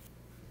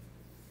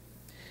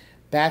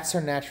 Bats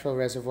are natural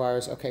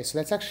reservoirs. Okay, so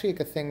that's actually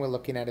a thing we're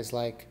looking at is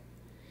like,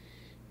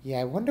 yeah,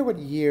 I wonder what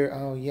year.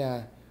 Oh,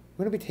 yeah.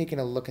 We're going to be taking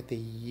a look at the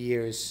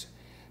years.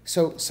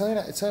 So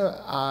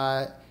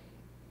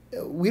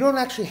we don't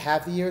actually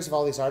have the years of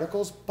all these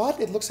articles, but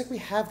it looks like we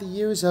have the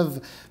years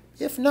of,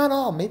 if not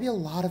all, maybe a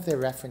lot of their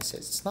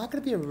references. It's not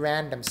going to be a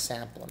random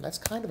sample, and that's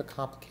kind of a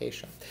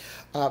complication.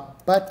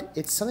 But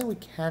it's something we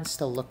can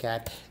still look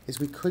at, is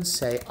we could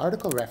say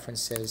article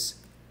references,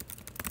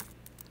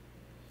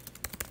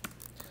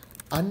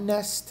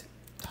 unnest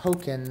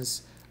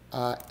tokens,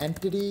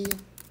 entity.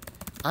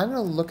 I'm going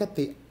to look at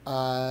the,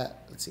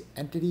 let's see,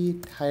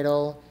 entity,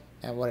 title,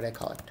 and what did I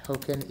call it?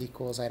 Token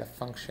equals, I had a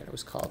function. It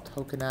was called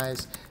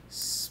tokenize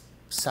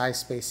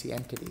scispacy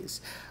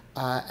entities.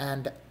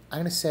 And I'm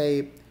going to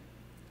say,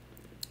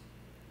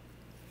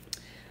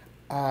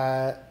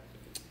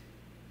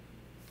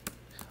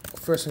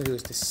 first I'm going to do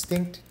is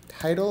distinct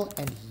title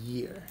and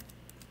year.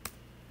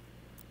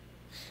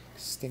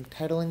 Distinct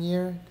title and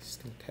year,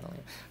 distinct title and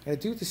year. I'm going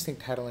to do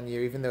distinct title and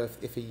year, even though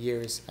if a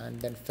year is,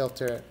 and then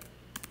filter,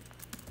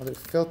 I'll do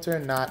filter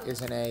not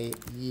is in a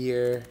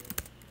year.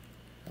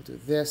 I'll do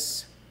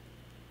this.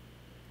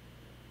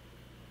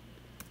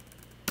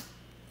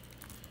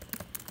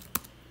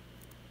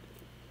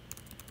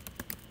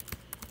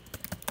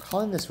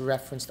 Calling this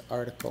referenced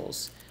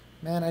articles.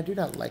 Man, I do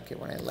not like it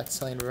when I let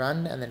something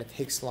run and then it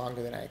takes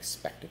longer than I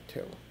expect it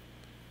to.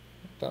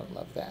 Don't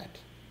love that.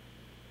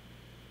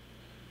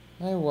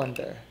 I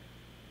wonder.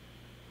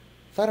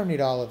 If I don't need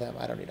all of them,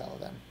 I don't need all of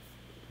them.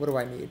 What do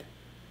I need?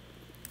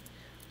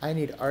 I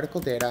need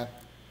article data.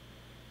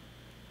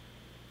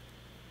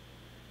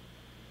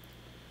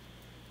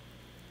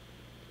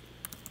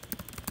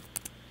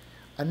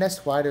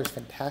 Unnest wider is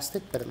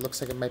fantastic, but it looks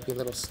like it might be a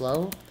little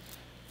slow.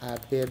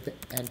 Bib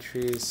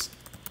entries,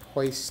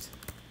 hoist,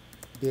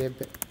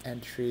 bib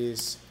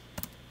entries.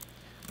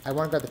 I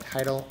want to grab the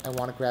title. I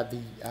want to grab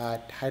the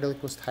title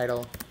equals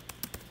title,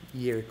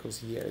 year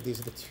equals year. These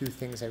are the two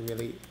things I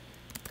really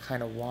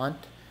kind of want.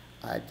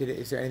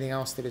 Is there anything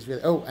else that is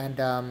really, oh, and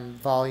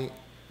volume,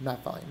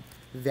 not volume,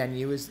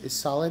 venue is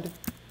solid.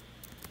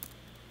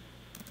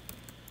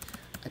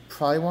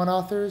 probably want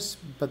authors,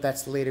 but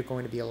that's later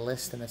going to be a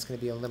list, and that's going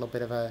to be a little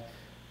bit of an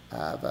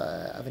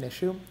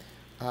issue.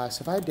 So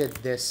if I did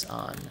this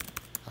on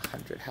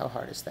 100, how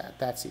hard is that?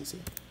 That's easy.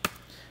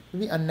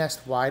 Maybe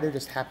unnest wider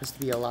just happens to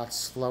be a lot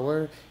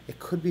slower. It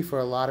could be for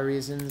a lot of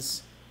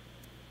reasons.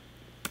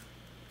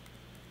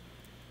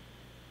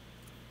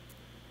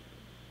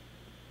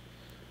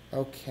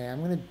 Okay,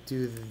 I'm going to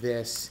do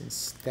this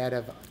instead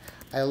of...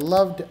 I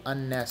loved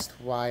unnest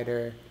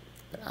wider,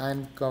 but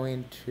I'm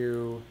going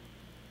to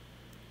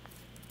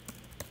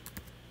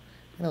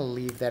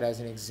leave that as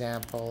an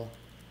example.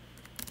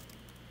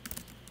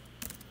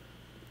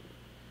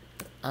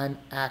 I'm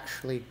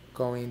actually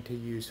going to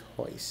use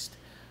hoist.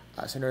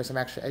 So notice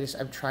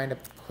I'm trying to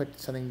put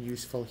something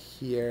useful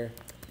here.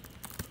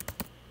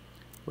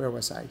 Where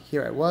was I?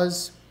 Here I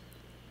was.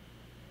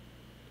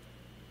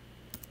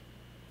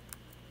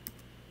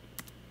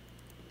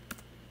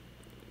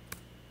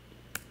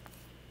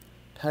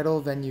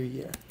 Title, venue,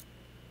 year.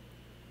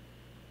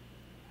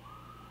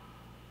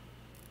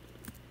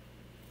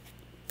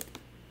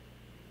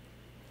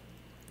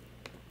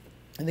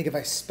 I think if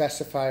I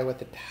specify what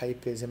the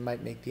type is, it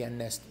might make the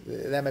unnest,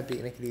 that might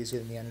make it easier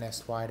than the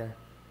unnest wider.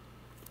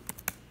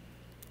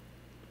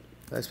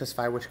 Let's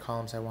specify which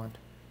columns I want.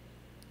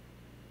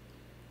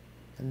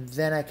 And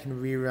then I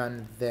can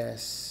rerun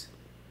this.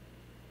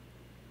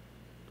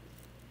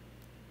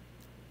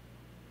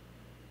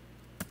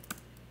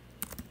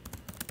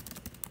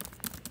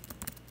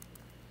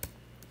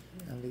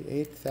 And the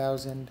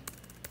 8,000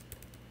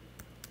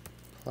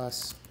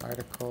 plus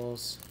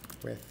articles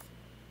with,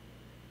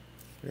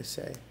 what did I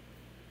say?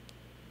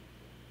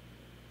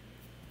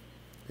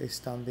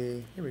 Based on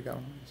the, here we go.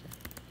 I'm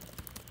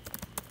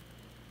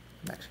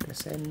actually going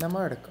to say num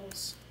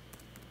articles.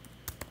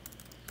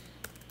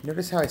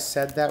 Notice how I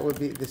said that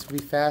this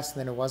would be fast and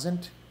then it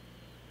wasn't?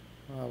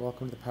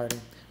 Welcome to the party.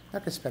 I'm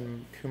not going to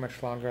spend too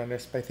much longer on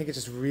this, but I think it's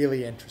just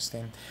really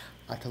interesting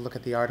to look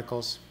at the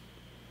articles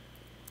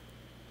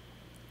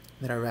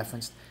that are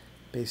referenced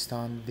based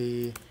on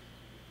the,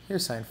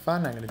 here's something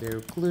fun. I'm going to do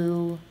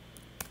glue,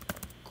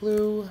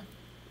 glue.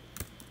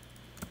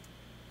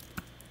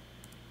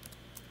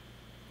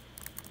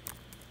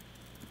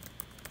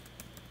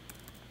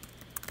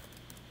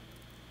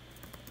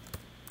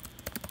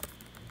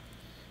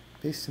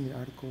 Based on the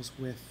articles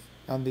with,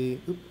 on the,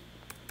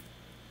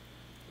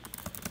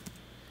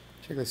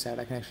 check this out,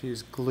 I can actually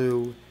use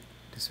glue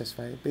to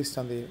specify it. Based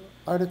on the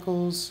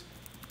articles,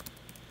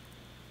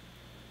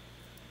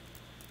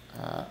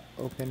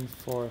 open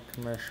for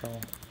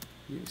commercial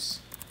use.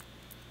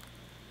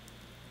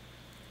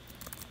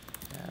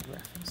 Add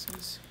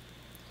references.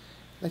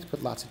 I like to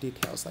put lots of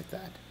details like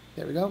that.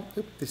 There we go.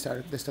 Oop, this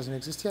doesn't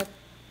exist yet.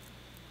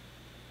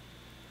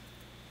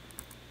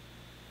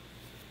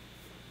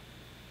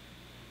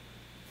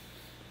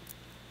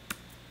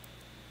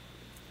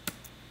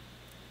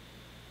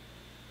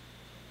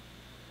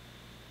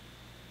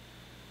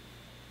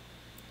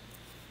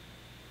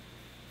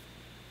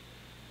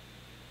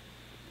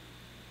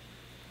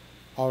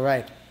 All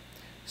right,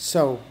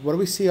 so what do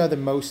we see are the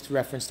most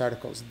referenced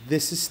articles?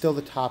 This is still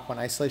the top one,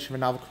 isolation of a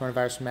novel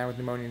coronavirus from man with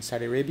pneumonia in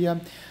Saudi Arabia.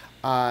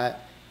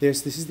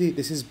 This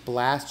is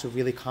BLAST, a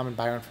really common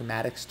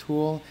bioinformatics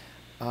tool.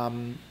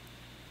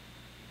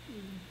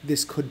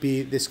 This could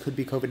be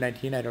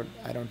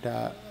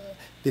COVID-19.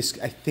 This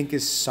I think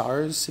is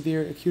SARS,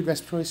 severe acute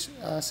respiratory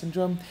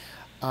syndrome.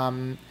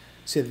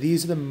 So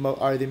these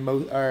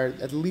are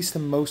at least the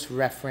most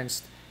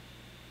referenced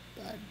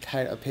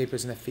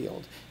papers in the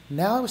field.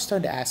 Now I was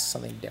starting to ask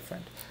something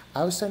different.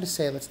 I was starting to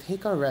say, let's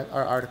take our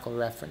article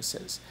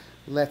references.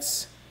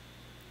 Let's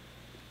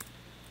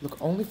look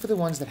only for the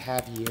ones that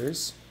have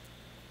years,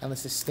 and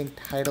let's distinct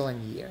title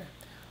and year.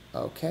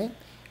 Okay,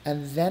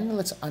 and then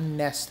let's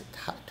unnest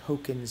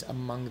tokens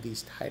among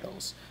these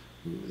titles.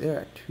 Ooh, there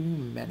are too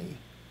many.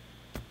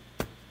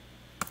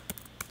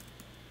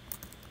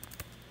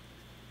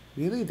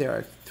 Really, there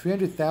are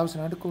 300,000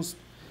 articles.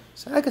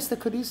 So I guess that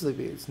could easily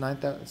be. It's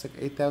 9,000. It's like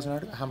 8,000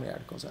 articles. How many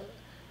articles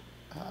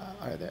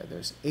are there?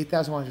 There's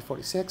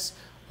 8,146.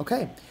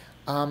 Okay.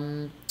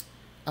 I'm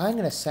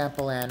going to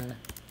sample n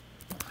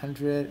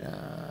 100,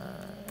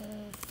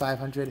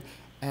 500,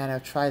 and I'll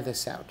try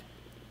this out.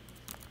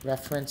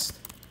 Referenced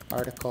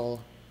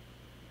article.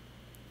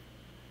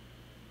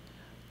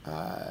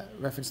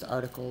 Referenced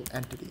article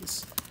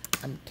entities.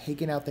 I'm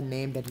taking out the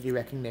named entity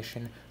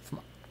recognition from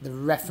the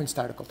referenced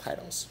article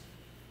titles.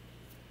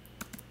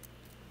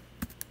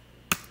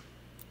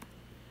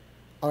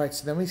 All right,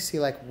 so then we see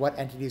like what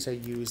entities are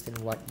used in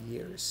what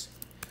years.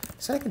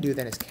 So what I can do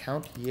then is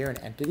count year and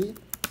entity.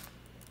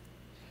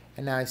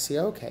 And now I see,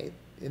 okay,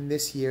 in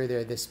this year there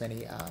are this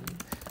many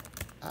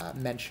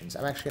mentions.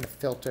 I'm actually going to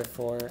filter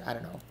for, I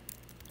don't know,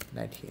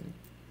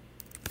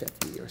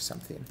 1950 or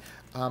something.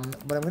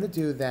 What I'm going to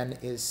do then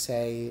is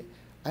say,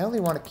 I only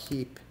want to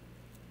keep,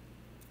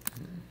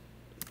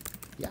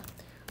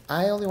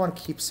 I only want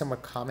to keep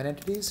somewhat common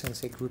entities. So I'm going to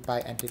say group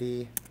by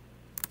entity.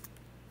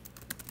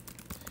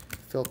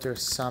 Filter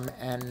some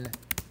n,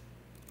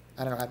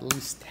 I don't know, at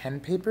least 10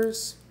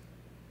 papers,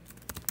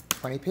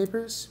 20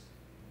 papers.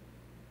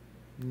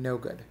 No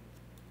good.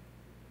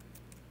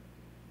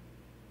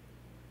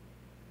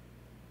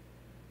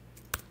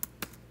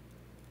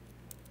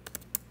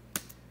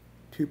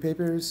 Two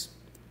papers,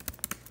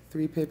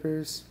 three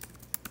papers.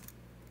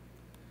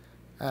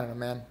 I don't know,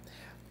 man.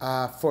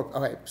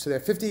 Okay, so there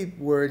are 50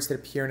 words that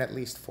appear in at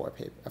least 4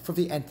 papers.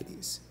 50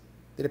 entities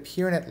that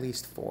appear in at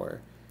least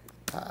 4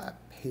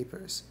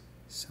 papers.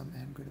 Some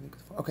n greater than equal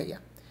to 4. Okay, yeah.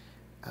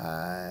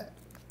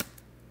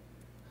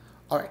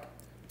 All right.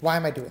 Why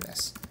am I doing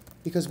this?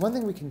 Because one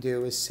thing we can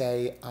do is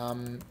say,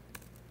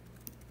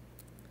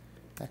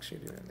 actually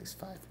do it at least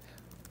 5.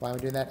 Why am I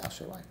doing that? I'll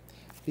show you why.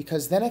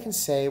 Because then I can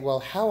say, well,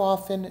 how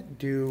often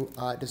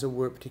does a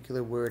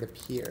particular word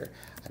appear?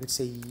 I would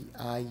say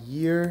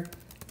year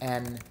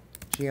and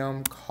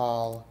geom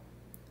call.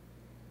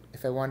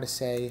 If I wanted to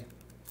say,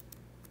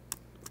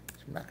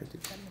 I'm not going to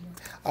do that anymore.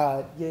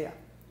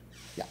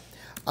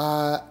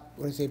 What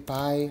do I say?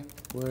 By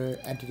word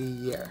entity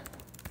year.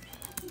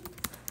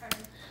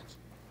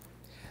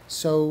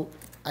 So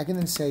I can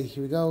then say,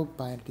 here we go,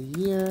 by entity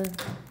year,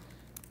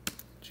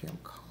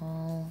 geom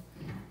call.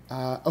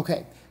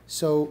 Okay.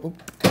 So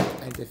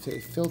I did a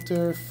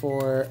filter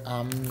for,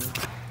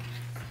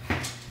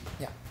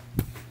 yeah.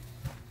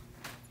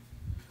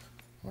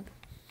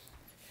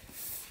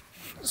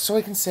 So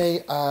I can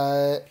say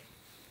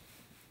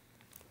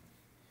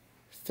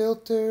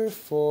filter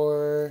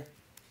for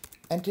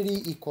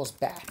entity equals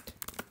bat.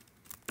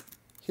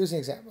 Here's an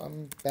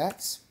example.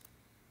 Bats.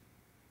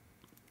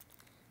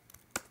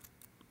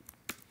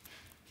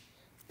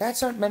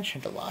 Bats aren't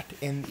mentioned a lot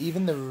in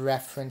even the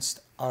referenced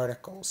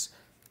articles.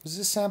 Was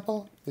this a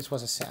sample? This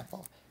was a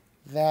sample.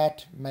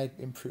 That might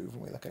improve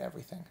when we look at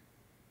everything.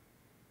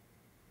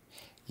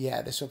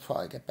 Yeah, this will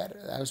probably get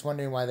better. I was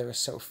wondering why there were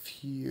so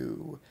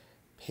few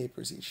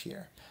papers each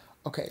year.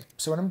 Okay,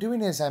 so what I'm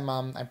doing is I'm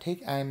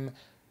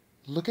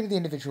looking at the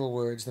individual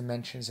words, the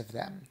mentions of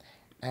them,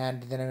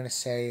 and then I'm going to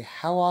say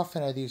how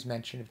often are these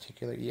mentioned in a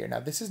particular year.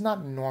 Now this is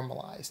not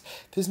normalized.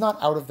 This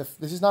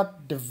is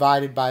not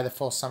divided by the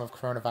full sum of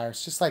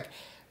coronavirus. Just like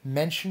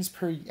mentions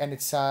per, and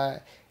it's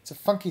a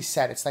funky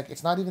set. It's like,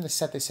 it's not even the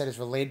set they said is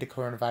related to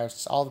coronavirus.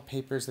 It's all the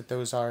papers that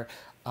those are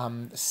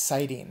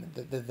citing,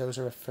 that those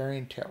are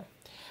referring to.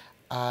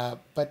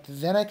 But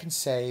then I can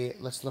say,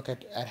 let's look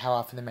at how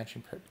often they're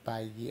mentioned by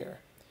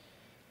year.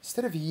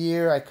 Instead of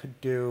year, I could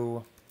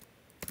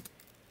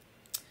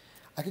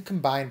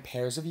combine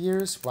pairs of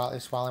years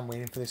while I'm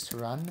waiting for this to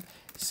run.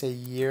 Say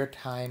year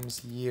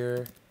times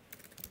year,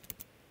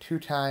 2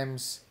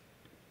 times,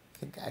 I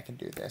think I can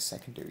do this. I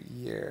can do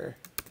year.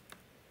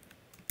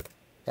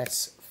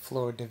 That's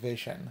floor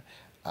division.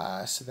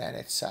 So then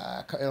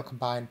it'll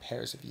combine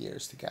pairs of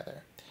years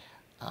together.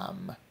 I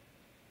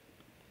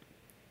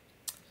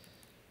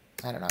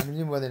don't know. I'm going to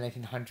do more than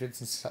 1900s,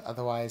 since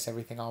otherwise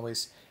there's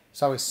always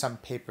some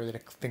paper that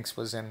it thinks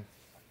was in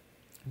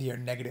the year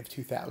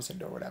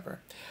 -2000 or whatever.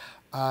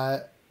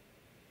 But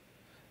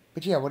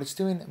yeah, what it's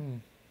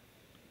doing,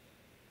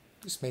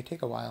 this may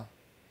take a while.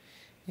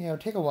 Yeah, it'll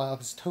take a while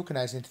because it's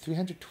tokenizing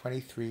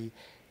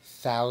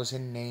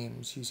 323,000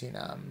 names using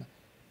a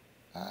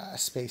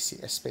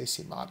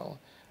spacyr model.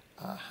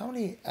 How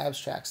many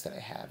abstracts did I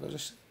have?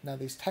 Now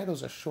these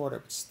titles are shorter,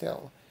 but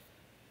still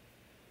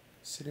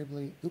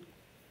considerably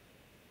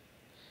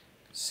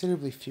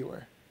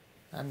fewer.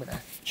 I'm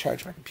gonna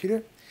charge my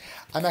computer.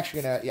 I'm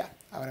actually gonna,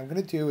 what I'm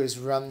gonna do is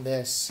run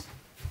this.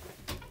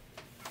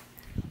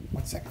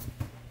 1 second.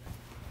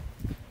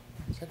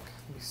 Let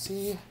me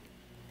see.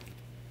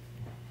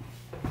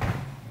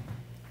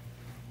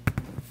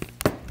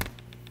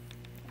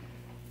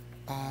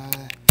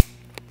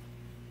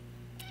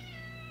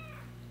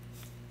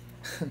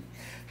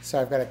 So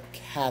I've got a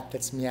cat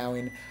that's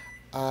meowing.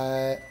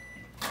 Let's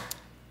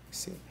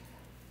see.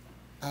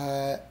 Did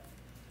a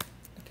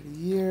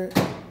year.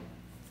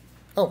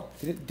 Oh,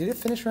 did it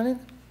finish running?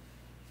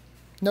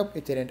 Nope,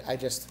 it didn't. I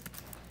just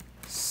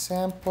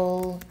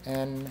sample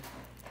and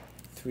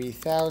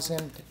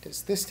 3000.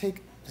 Does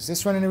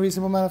this run in a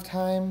reasonable amount of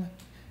time?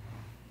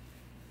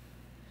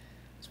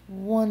 It's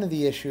one of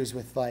the issues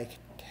with like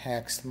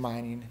text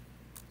mining.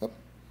 Oh.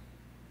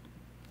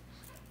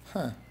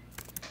 Huh.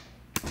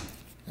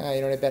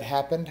 You know what I bet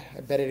happened?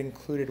 I bet it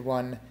included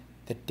one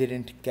that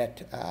didn't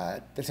get,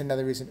 that's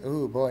another reason.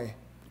 Ooh, boy.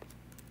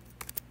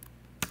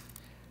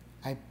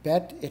 I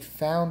bet it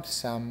found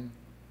some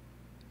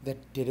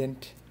that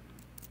didn't.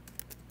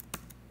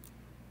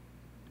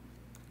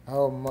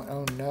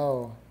 Oh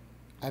no.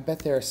 I bet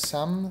there are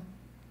some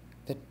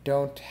that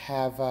don't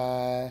have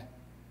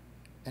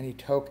any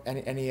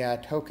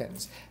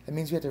tokens. That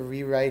means we have to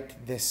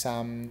rewrite this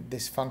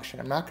this function.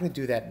 I'm not going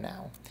to do that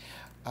now.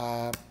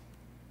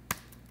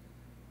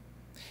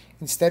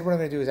 Instead, what I'm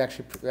going to do is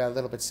actually a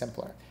little bit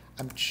simpler.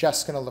 I'm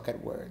just going to look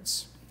at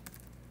words.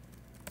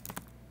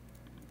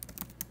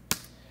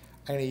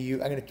 I'm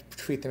going to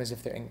treat them as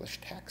if they're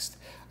English text,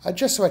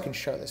 just so I can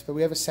show this. But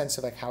we have a sense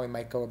of like how we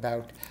might go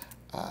about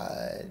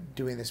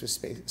doing this with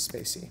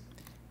spacyr.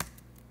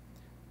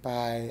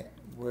 By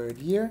word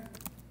year.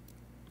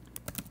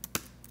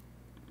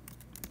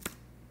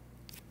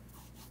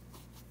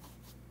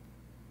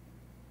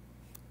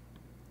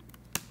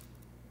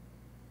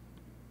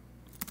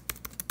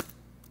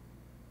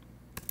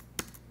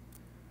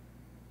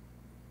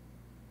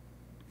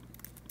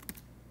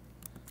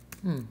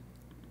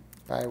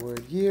 By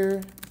word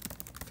year,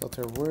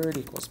 filter word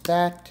equals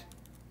bat,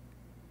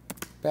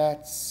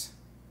 bats.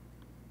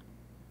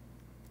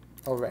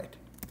 Oh, right.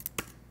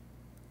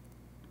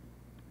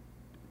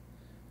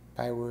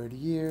 By word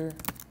year.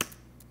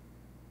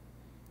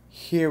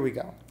 Here we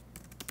go.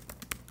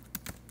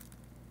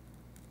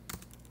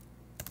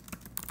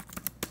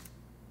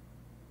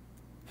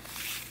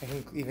 I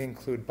can even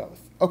include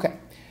both. Okay,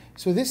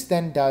 so this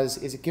then does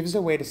is it gives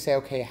a way to say,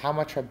 okay, how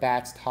much are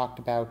bats talked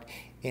about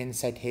in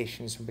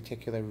citations from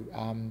particular,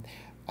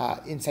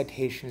 in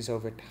citations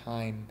over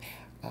time.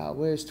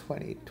 Where's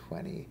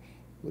 2020?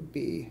 Would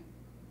be,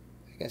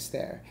 I guess,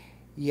 there.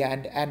 Yeah,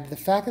 and the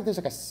fact that there's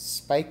like a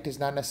spike does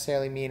not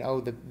necessarily mean,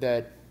 oh,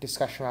 the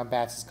discussion around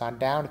bats has gone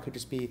down. It could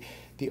just be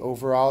the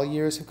overall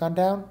years have gone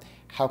down.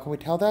 How can we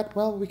tell that?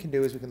 Well, what we can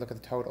do is we can look at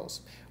the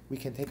totals. We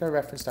can take our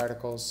referenced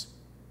articles,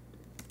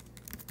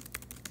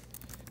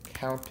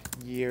 count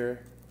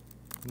year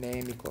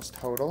name equals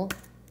total.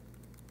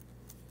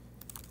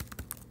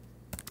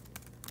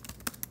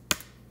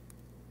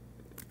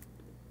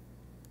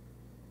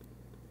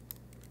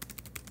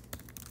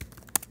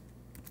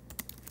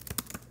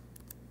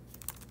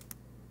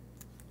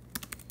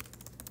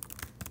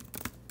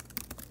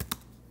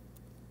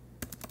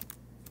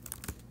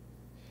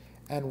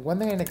 And one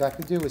thing I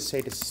neglected to do was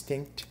say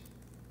distinct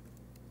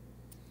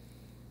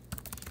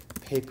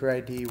paper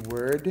ID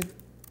word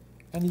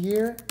and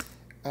year,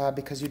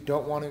 because you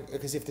don't want to,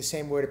 because if the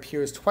same word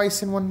appears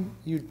twice in one,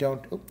 you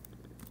don't,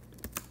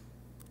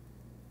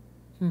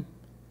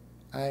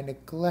 I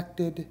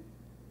neglected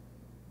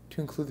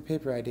to include the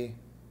paper ID.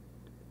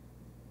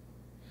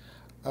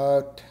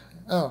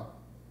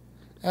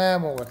 I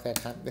won't work that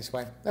time this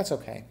way. That's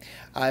okay.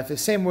 If the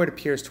same word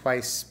appears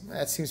twice,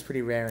 that seems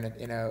pretty rare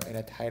in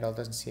a title. It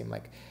doesn't seem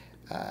like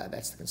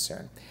that's the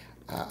concern.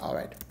 All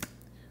right.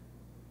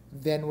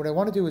 Then what I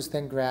want to do is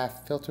then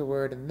graph filter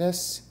word and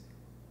this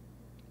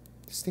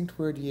distinct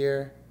word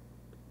year.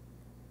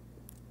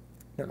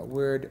 No,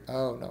 word.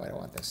 Oh no, I don't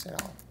want this at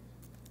all.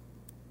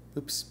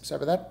 Oops,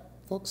 sorry about that,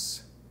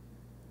 folks.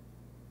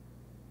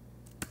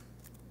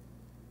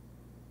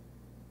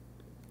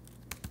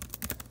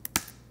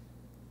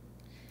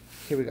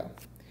 Here we go.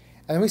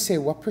 And then we say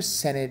what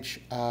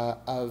percentage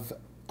of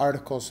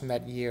articles from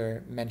that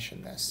year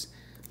mention this.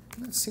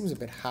 That seems a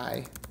bit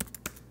high.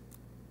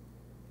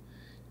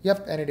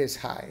 Yep, and it is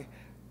high.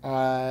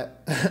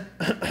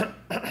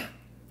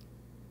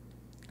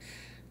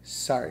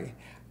 Sorry.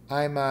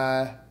 I'm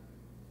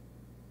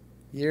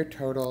year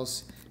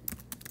totals.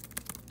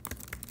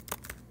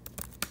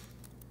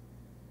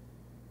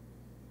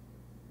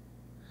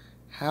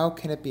 How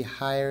can it be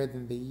higher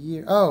than the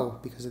year? Oh,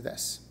 because of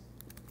this.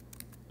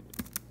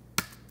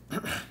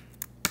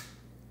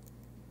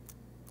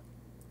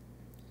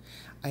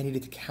 I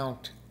needed to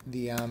count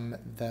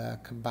the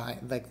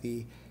combined, like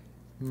the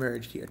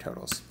merged year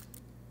totals.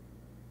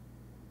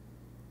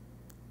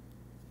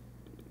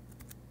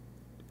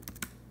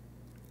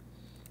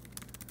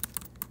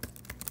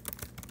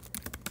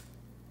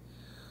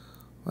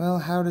 Well,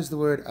 how does the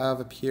word of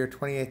appear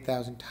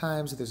 28,000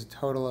 times if there's a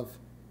total of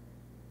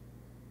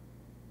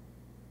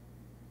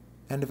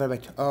n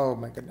divided by, oh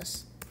my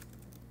goodness.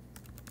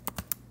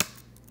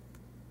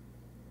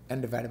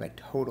 N divided by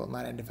total,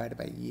 not n divided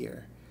by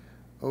year.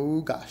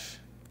 Oh gosh.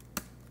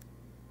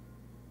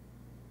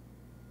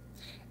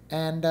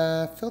 And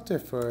filter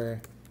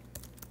for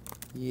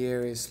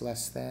year is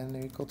less than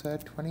or equal to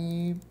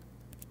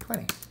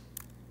 2020.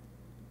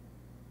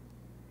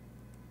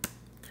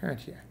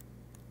 Current year.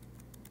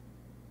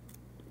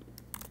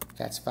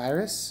 That's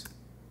virus.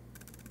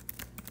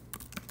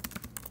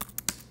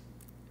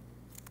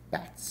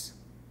 Bats.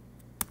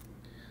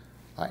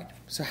 All right.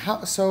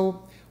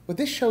 So what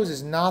this shows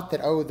is not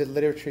that, oh, the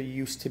literature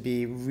used to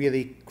be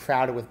really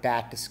crowded with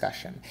bat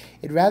discussion.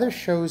 It rather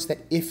shows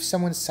that if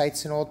someone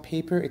cites an old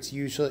paper, it's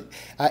usually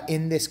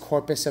in this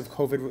corpus of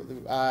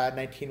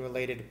COVID-19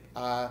 related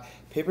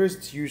papers,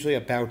 it's usually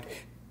about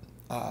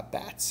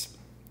bats.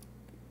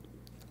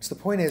 So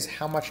the point is,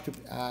 how much do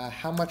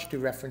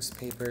referenced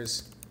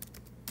papers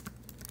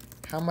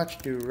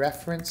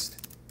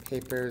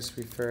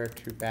refer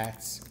to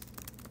bats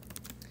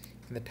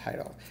in the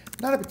title?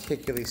 Not a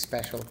particularly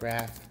special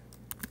graph.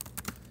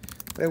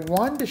 But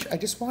I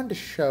just wanted to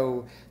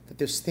show that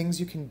there's things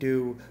you can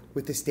do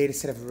with this data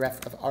set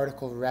of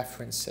article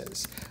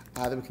references.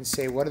 That we can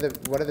say what are the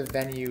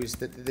venues,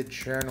 the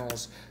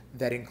journals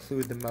that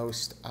include the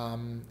most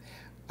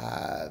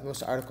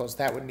articles.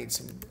 That would need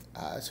some.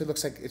 So it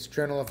looks like it's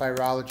Journal of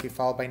Virology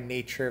followed by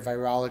Nature,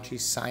 Virology,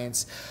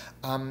 Science.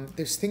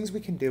 There's things we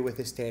can do with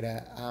this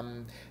data.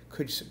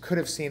 Could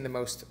have seen the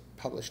most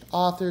published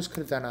authors. Could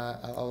have done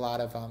a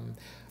lot of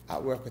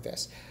work with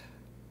this.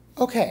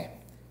 Okay.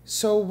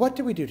 So what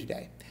did we do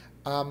today?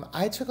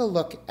 I took a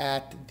look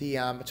at the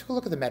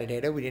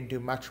metadata. We didn't do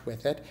much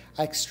with it.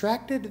 I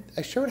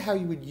showed how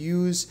you would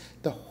use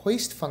the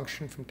hoist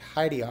function from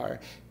tidyr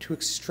to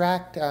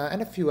extract, and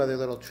a few other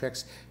little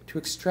tricks, to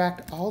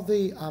extract all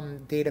the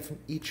data from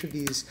each of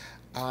these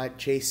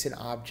JSON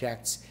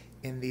objects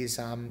in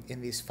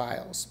these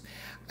files.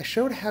 I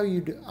showed how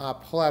you'd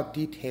pull out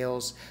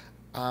details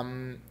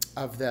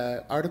of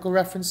the article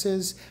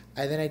references,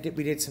 and then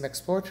we did some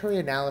exploratory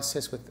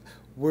analysis with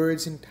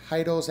words and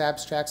titles,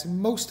 abstracts, and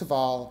most of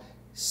all,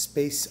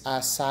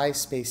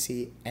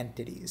 scispacy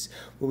entities,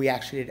 where we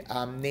actually did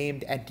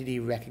named entity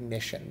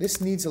recognition.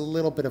 This needs a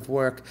little bit of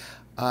work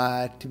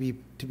to be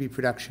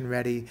production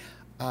ready,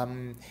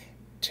 to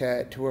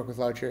work with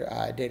larger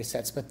data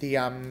sets. But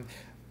the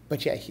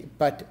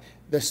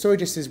story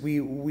just is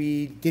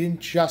we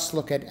didn't just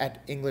look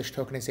at English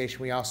tokenization.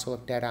 We also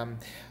looked at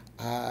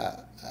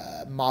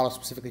models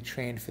specifically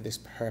trained for this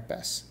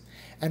purpose.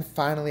 And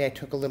finally, I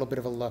took a little bit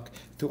of a look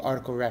through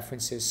article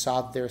references,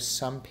 saw that there are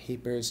some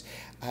papers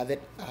that,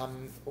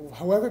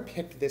 however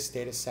picked this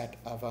data set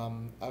of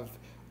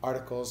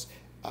articles,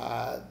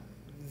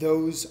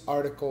 those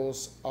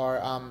articles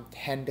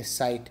tend to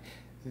cite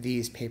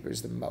these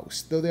papers the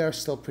most, though they are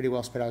still pretty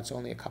well spread out. It's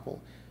only a couple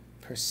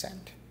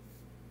percent.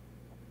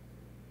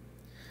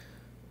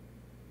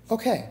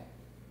 Okay.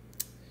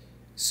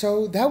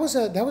 So that was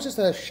just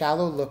a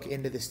shallow look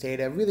into this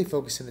data, really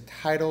focusing the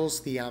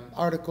titles, the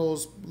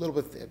articles, a little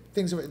bit of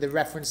things, the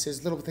references,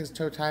 a little bit of things in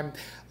total time,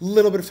 a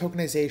little bit of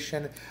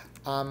tokenization,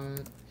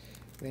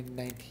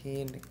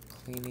 19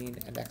 cleaning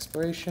and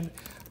exploration.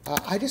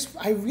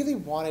 I really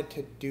wanted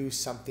to do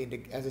something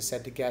to, as I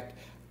said, to get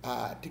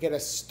a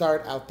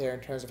start out there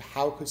in terms of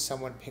how could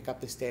someone pick up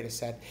this data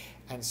set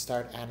and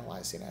start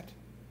analyzing it.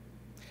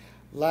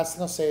 Last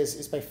thing I'll say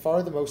is by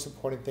far the most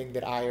important thing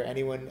that I or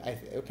anyone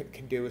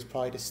can do is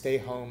probably to stay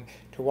home,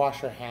 to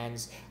wash our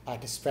hands,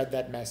 to spread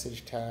that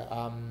message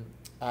to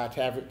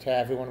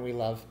everyone we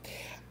love,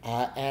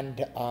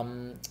 and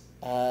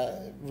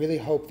really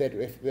hope that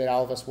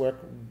all of us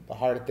work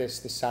hard at this,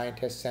 the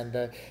scientists and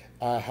the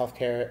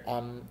healthcare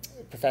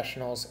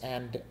professionals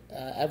and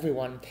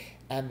everyone,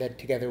 and that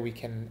together we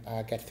can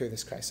get through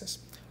this crisis.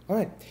 All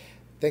right,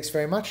 thanks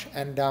very much,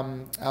 and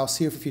I'll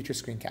see you for future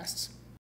screencasts.